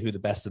tell you who the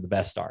best of the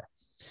best are.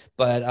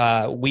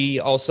 But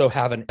we also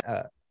have an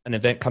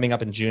event coming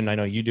up in June. I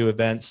know you do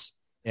events,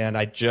 and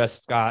I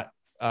just got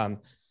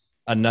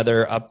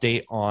another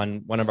update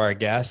on one of our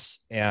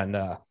guests, and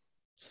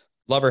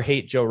love or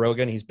hate Joe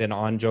Rogan. He's been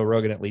on Joe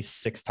Rogan at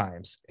least 6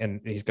 times,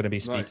 and he's going to be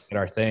speaking at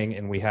our thing.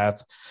 And we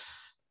have,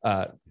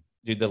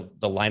 dude, the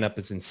lineup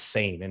is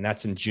insane, and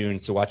that's in June.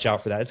 So watch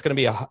out for that. It's going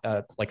to be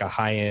like a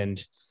high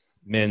end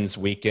men's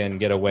weekend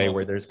getaway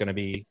where there's going to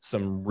be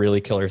some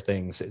really killer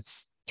things.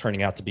 It's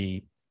turning out to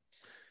be.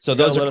 So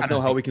those let us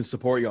know how we can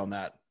support you on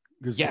that.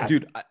 Because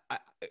dude, I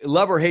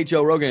love or hate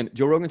Joe Rogan.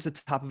 Joe Rogan's the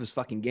top of his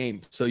fucking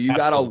game. So you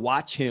got to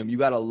watch him. You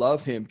got to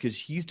love him because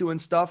he's doing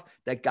stuff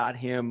that got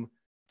him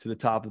to the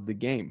top of the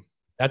game.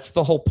 That's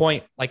the whole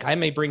point. Like, I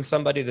may bring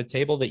somebody to the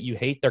table that you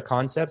hate their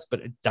concepts,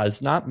 but it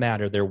does not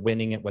matter. They're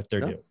winning at what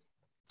they're doing.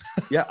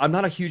 Yeah. I'm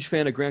not a huge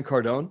fan of Grant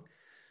Cardone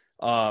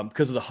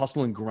because of the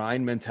hustle and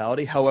grind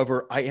mentality.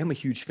 However, I am a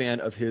huge fan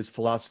of his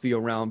philosophy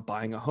around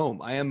buying a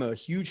home. I am a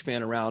huge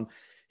fan around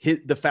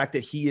the fact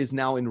that he is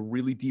now in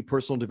really deep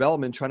personal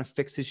development, trying to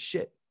fix his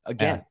shit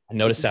again. Yeah, I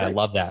noticed that. I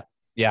love that.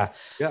 Yeah.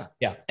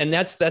 And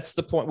that's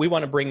the point. We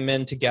want to bring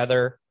men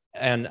together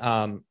and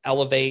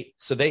elevate.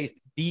 So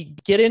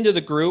get into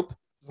the group,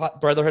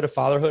 Brotherhood of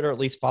Fatherhood, or at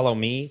least follow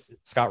me,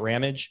 Scott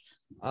Ramage,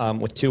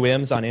 with 2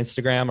 M's on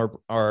Instagram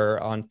or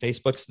on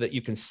Facebook, so that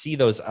you can see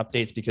those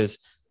updates, because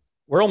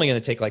we're only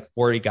going to take like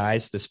 40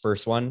 guys this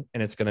first one,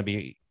 and it's going to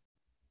be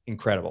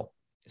incredible.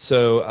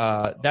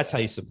 So that's how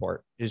you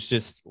support, is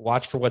just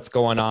watch for what's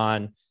going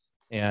on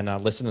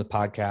and listen to the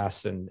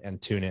podcast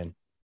and tune in.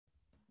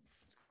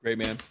 Great,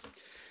 man.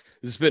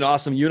 This has been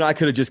awesome. You and I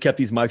could have just kept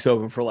these mics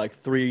open for like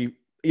 3.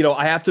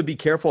 I have to be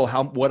careful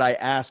what I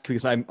ask,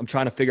 because I'm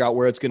trying to figure out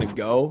where it's going to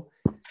go.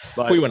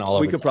 But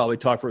we could probably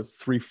talk for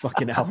 3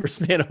 fucking hours,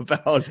 man,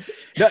 about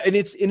and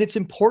it's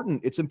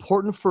important. It's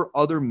important for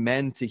other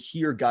men to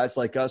hear guys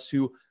like us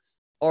who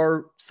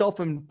are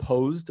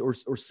self-imposed or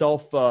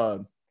self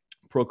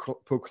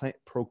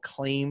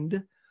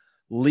proclaimed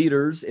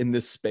leaders in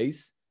this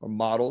space, or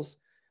models.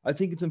 I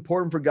think it's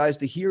important for guys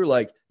to hear,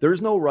 like,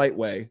 there's no right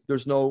way.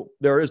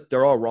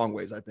 There are wrong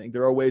ways. I think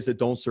there are ways that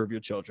don't serve your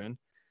children,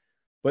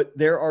 but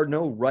there are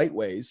no right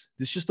ways.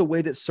 It's just the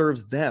way that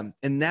serves them.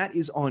 And that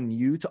is on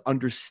you to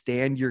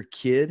understand your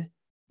kid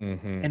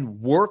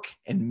and work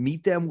and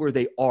meet them where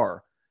they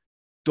are.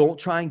 Don't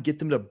try and get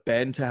them to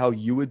bend to how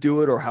you would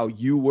do it or how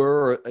you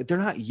were. They're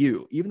not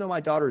you. Even though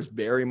my daughter is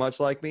very much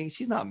like me,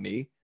 she's not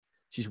me.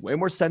 She's way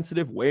more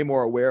sensitive, way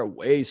more aware,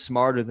 way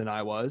smarter than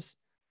I was.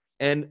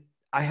 And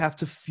I have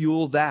to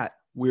fuel that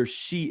where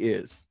she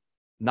is,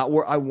 not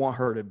where I want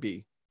her to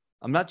be.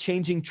 I'm not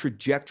changing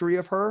trajectory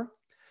of her.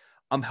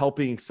 I'm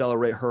helping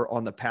accelerate her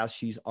on the path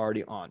she's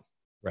already on.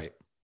 Right.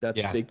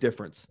 That's a big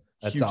difference.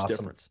 That's huge awesome.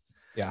 Difference.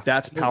 Yeah.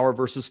 That's power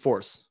versus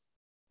force.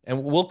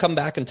 And we'll come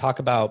back and talk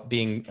about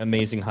being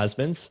amazing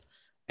husbands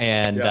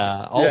and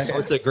all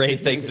sorts of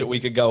great things that we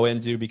could go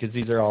into, because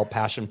these are all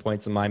passion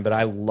points of mine. But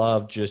I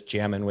love just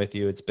jamming with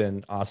you. It's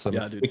been awesome.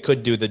 Yeah, we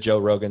could do the Joe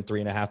Rogan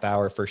 3.5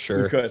 hour for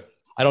sure. We could.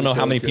 I don't know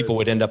how many people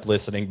would end up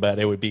listening, but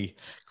it would be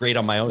great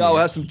on my own. No,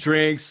 we'll have some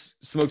drinks,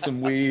 smoke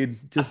some weed,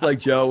 just like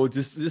Joe. We'll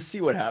just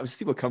see what happens,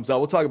 see what comes out.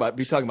 We'll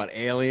be talking about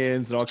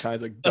aliens and all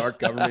kinds of dark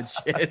government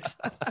shit.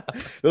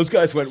 Those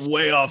guys went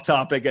way off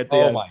topic at the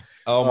end.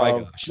 Oh my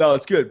gosh. No,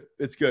 it's good.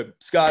 It's good.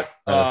 Scott,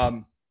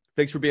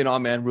 thanks for being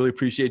on, man. Really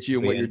appreciate you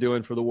and what you're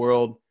doing for the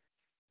world.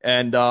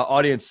 And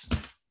audience,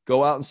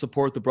 go out and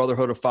support the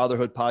Brotherhood of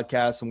Fatherhood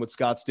podcast and what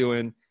Scott's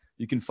doing.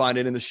 You can find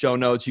it in the show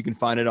notes. You can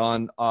find it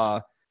on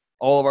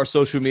all of our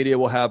social media.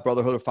 Will have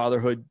Brotherhood of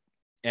Fatherhood,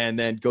 and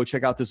then go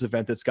check out this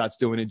event that Scott's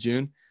doing in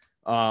June.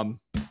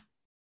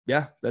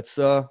 That's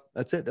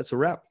it. That's a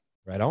wrap.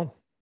 Right on.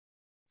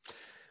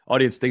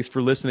 Audience, thanks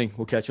for listening.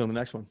 We'll catch you on the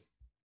next one.